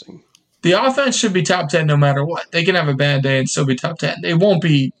depressing. The offense should be top 10 no matter what. They can have a bad day and still be top 10. They won't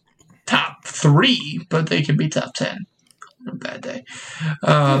be top 3, but they can be top 10 on a bad day.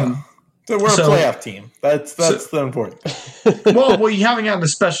 So we're a playoff team. That's the important thing. Well, you haven't gotten the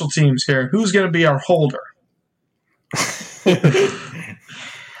special teams here. Who's going to be our holder? Kicker.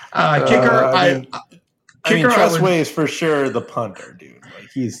 Trustway is for sure the punter, dude. Like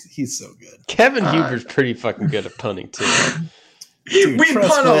he's so good. Kevin Huber's pretty fucking good at punting too. Dude, we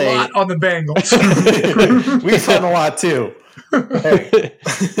punt a lot on the Bengals. We punt a lot too. Hey.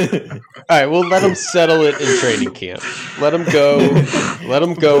 All right, we'll let him settle it in training camp. Let him go. Let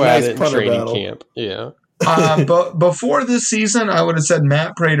him go at it in training camp. Yeah. But before this season, I would have said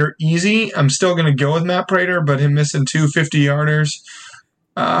Matt Prater easy. I'm still going to go with Matt Prater, but him missing 2 50-yarders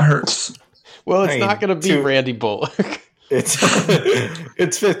hurts. Well, it's not going to be Randy Bullock. It's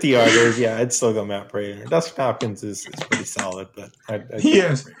 50-yarders. Yeah, I'd still go Matt Prater. Dustin Hopkins is pretty solid, but he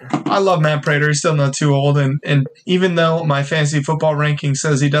is. I love Matt Prater. He's still not too old, and even though my fantasy football ranking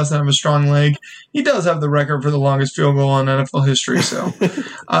says he doesn't have a strong leg, he does have the record for the longest field goal in NFL history. So,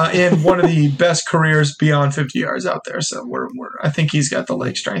 and one of the best careers beyond 50 yards out there. So, I think he's got the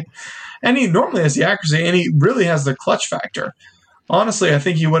leg strength, and he normally has the accuracy, and he really has the clutch factor. Honestly, I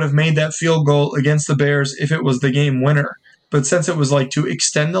think he would have made that field goal against the Bears if it was the game winner. But since it was like to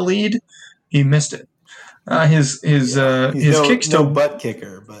extend the lead, he missed it. His kick still butt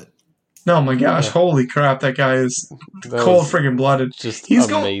kicker, but oh my gosh, holy crap, that guy is cold friggin' blooded. He's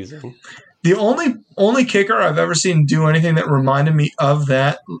amazing. The only kicker I've ever seen do anything that reminded me of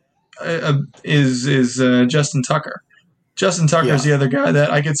that is Justin Tucker. Justin Tucker is the other guy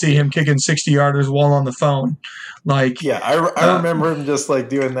that I could see him kicking 60-yarders while on the phone. Like, yeah, I remember him just like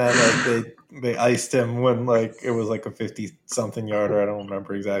doing that. Like they iced him when like it was like a 50-something yarder. I don't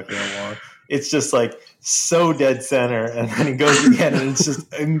remember exactly how long. It's just like so dead center, and then he goes again, and it's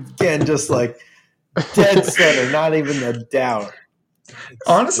just like dead center, not even a doubt.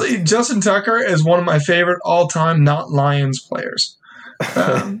 Honestly, Justin Tucker is one of my favorite all-time not Lions players,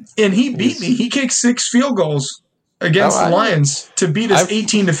 and he beat me. He kicked 6 field goals against the Lions to beat us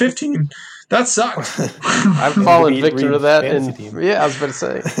 18-15. That sucks. I've fallen victim to that. I was about to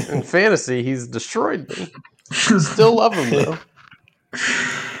say, in fantasy, he's destroyed me. Still love him though.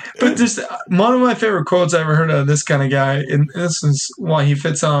 But just one of my favorite quotes I ever heard of this kind of guy, and this is why he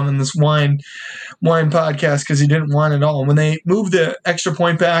fits on in this Whine podcast, because he didn't whine at all. When they moved the extra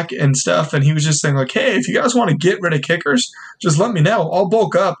point back and stuff, and he was just saying like, "Hey, if you guys want to get rid of kickers, just let me know. I'll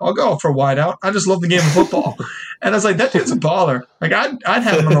bulk up. I'll go for a wide out. I just love the game of football." And I was like, that dude's a baller. Like I'd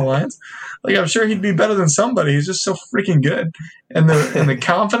have him on the Lions. Like I'm sure he'd be better than somebody. He's just so freaking good, and the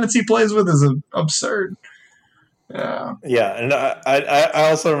confidence he plays with is absurd. Yeah, and I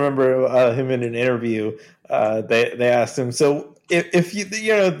also remember him in an interview. They asked him, so if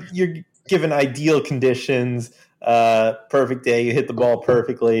you're given ideal conditions, perfect day, you hit the ball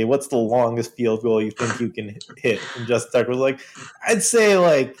perfectly, what's the longest field goal you think you can hit? And Justin Tucker was like, I'd say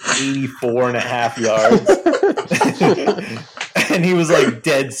like 84.5 yards. And he was like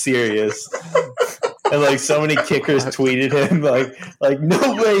dead serious. And like so many kickers tweeted him like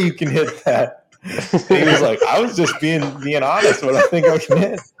no way you can hit that. And he was like, I was just being honest what I think I can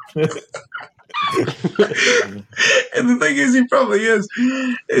hit. And the thing is, he probably is.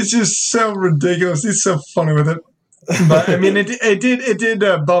 It's just so ridiculous. He's so funny with it. But I mean, it did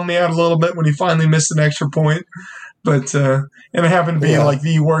bum me out a little bit when he finally missed an extra point. But and it happened to be like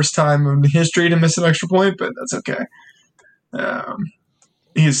the worst time in history to miss an extra point. But that's okay.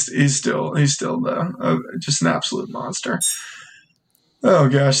 He's still just an absolute monster. Oh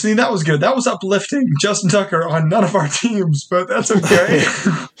gosh, see, that was good. That was uplifting. Justin Tucker on none of our teams, but that's okay.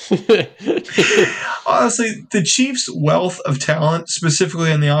 Honestly, the Chiefs' wealth of talent,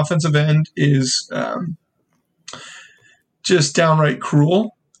 specifically on the offensive end, is just downright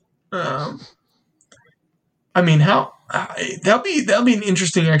cruel. I mean, that'll be an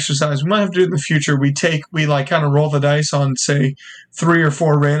interesting exercise. We might have to do it in the future. We kind of roll the dice on, say, 3 or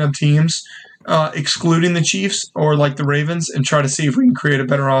 4 random teams, excluding the Chiefs or like the Ravens, and try to see if we can create a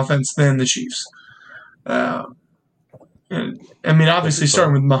better offense than the Chiefs. Obviously,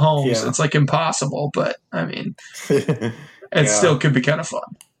 starting with Mahomes, it's like impossible, but I mean, it still could be kind of fun.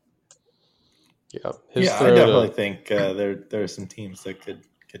 Yeah, I definitely think there are some teams that could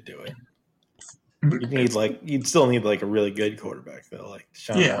do it. You'd still need like a really good quarterback though, like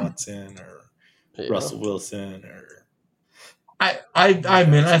Deshaun Watson or Russell Wilson or.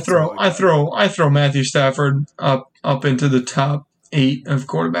 I throw Matthew Stafford up into the top 8 of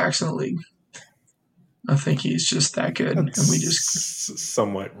quarterbacks in the league. I think he's just that good, and we just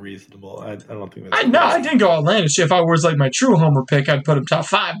somewhat reasonable. I don't think that's. I didn't go outlandish. If I was like my true homer pick, I'd put him top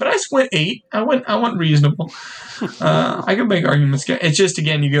 5. But I just went 8. I went reasonable. I can make arguments. It's just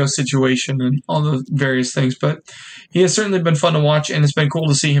again you go situation and all the various things. But he has certainly been fun to watch, and it's been cool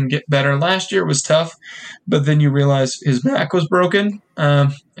to see him get better. Last year was tough, but then you realize his back was broken,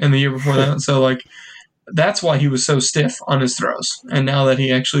 and the year before that, so like. That's why he was so stiff on his throws. And now that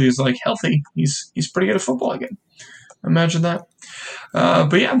he actually is like healthy, he's pretty good at football again. Imagine that.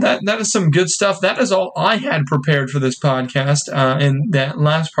 But yeah, that is some good stuff. That is all I had prepared for this podcast. And that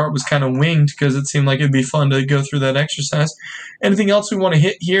last part was kind of winged because it seemed like it'd be fun to go through that exercise. Anything else we want to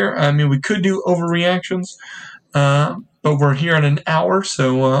hit here? I mean, we could do overreactions, but we're here in an hour,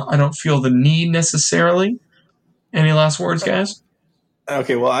 so I don't feel the need necessarily. Any last words, guys?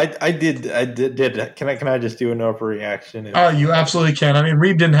 Okay, well, I did. Can I just do an overreaction? Oh, you absolutely can. I mean,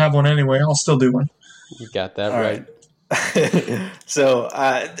 Reed didn't have one anyway. I'll still do one. You got that right. So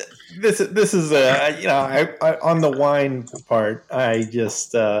this is on the whine part. I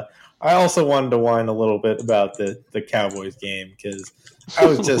also wanted to whine a little bit about the Cowboys game because I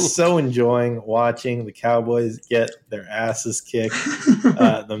was just so enjoying watching the Cowboys get their asses kicked,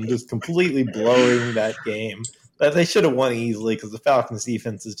 them just completely blowing that game. They should have won easily because the Falcons'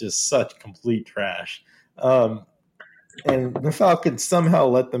 defense is just such complete trash. And the Falcons somehow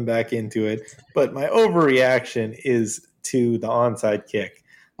let them back into it. But my overreaction is to the onside kick.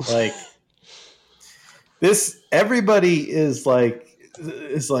 Like this, everybody is like,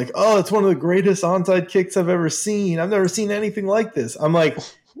 oh, it's one of the greatest onside kicks I've ever seen. I've never seen anything like this. I'm like,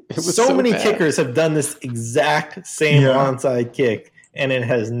 so many kickers have done this exact same onside kick. And it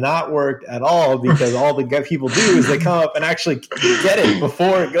has not worked at all because all the people do is they come up and actually get it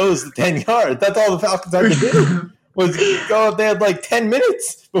before it goes to 10 yards. That's all the Falcons had to do was go up. They had like 10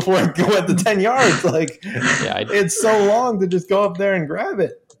 minutes before it went to 10 yards. Like it's so long to just go up there and grab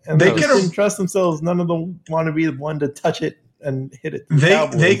it. And they didn't trust themselves. None of them want to be the one to touch it and hit it.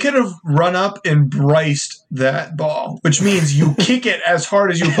 They could have run up and briced that ball, which means you kick it as hard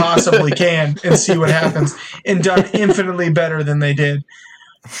as you possibly can and see what happens, and done infinitely better than they did.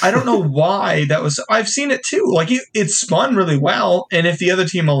 I don't know why that was. I've seen it too. Like it spun really well, and if the other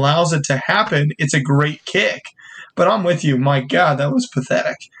team allows it to happen, it's a great kick. But I'm with you. My God, that was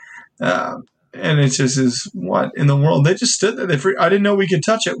pathetic. And it just is, what in the world? They just stood there. I didn't know we could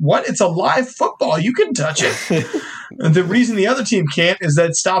touch it. What? It's a live football. You can touch it. The reason the other team can't is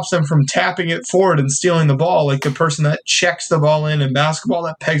that it stops them from tapping it forward and stealing the ball, like the person that checks the ball in basketball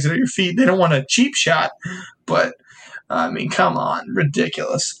that pegs it at your feet. They don't want a cheap shot. But, I mean, come on.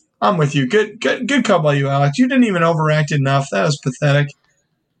 Ridiculous. I'm with you. Good call by you, Alex. You didn't even overact enough. That was pathetic.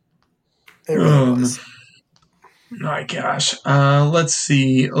 It really was. My gosh. Let's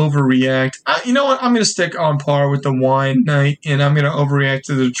see. Overreact. You know what? I'm going to stick on par with the Whine night, and I'm going to overreact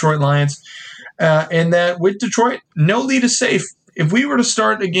to the Detroit Lions. And that with Detroit, no lead is safe. If we were to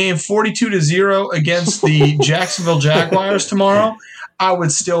start a game 42-0 against the Jacksonville Jaguars tomorrow, I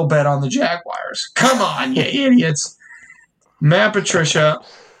would still bet on the Jaguars. Come on, you idiots. Matt Patricia.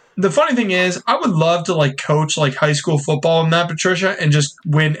 The funny thing is, I would love to coach high school football with Matt Patricia and just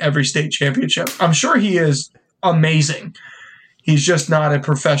win every state championship. I'm sure he is amazing. He's just not a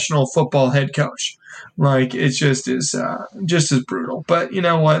professional football head coach. It's just as brutal. But you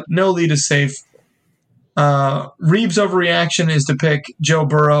know what? No lead is safe. Reeves' overreaction is to pick Joe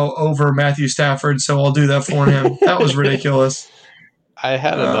Burrow over Matthew Stafford, so I'll do that for him. That was ridiculous. I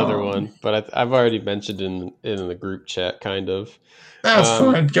had another one, but I've already mentioned in the group chat, kind of. That's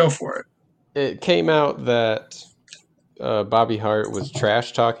fine. Go for it. It came out that Bobby Hart was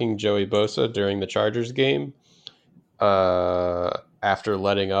trash-talking Joey Bosa during the Chargers game. after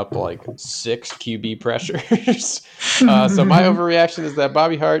letting up like 6 QB pressures. So my overreaction is that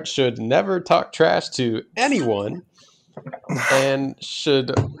Bobby Hart should never talk trash to anyone and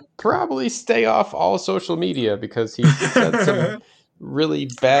should probably stay off all social media because he said some really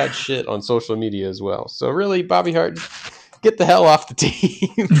bad shit on social media as well. So really, Bobby Hart, get the hell off the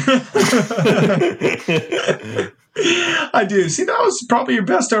team. I do. See, that was probably your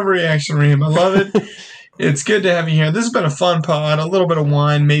best overreaction, Reem. I love it. It's good to have you here. This has been a fun pod, a little bit of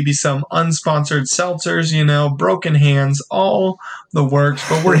wine, maybe some unsponsored seltzers, broken hands, all the works.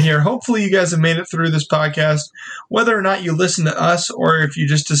 But we're here. Hopefully you guys have made it through this podcast. Whether or not you listen to us or if you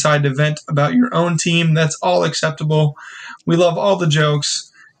just decide to vent about your own team, that's all acceptable. We love all the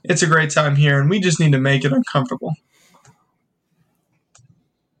jokes. It's a great time here, and we just need to make it uncomfortable.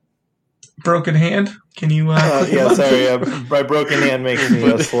 Broken hand? Can you? Sorry. My broken hand makes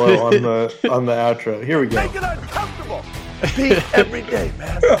me slow on the outro. Here we go. Make it uncomfortable. Compete every day,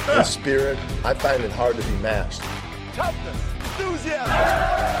 man. In spirit, I find it hard to be matched. Toughness,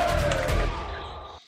 enthusiasm.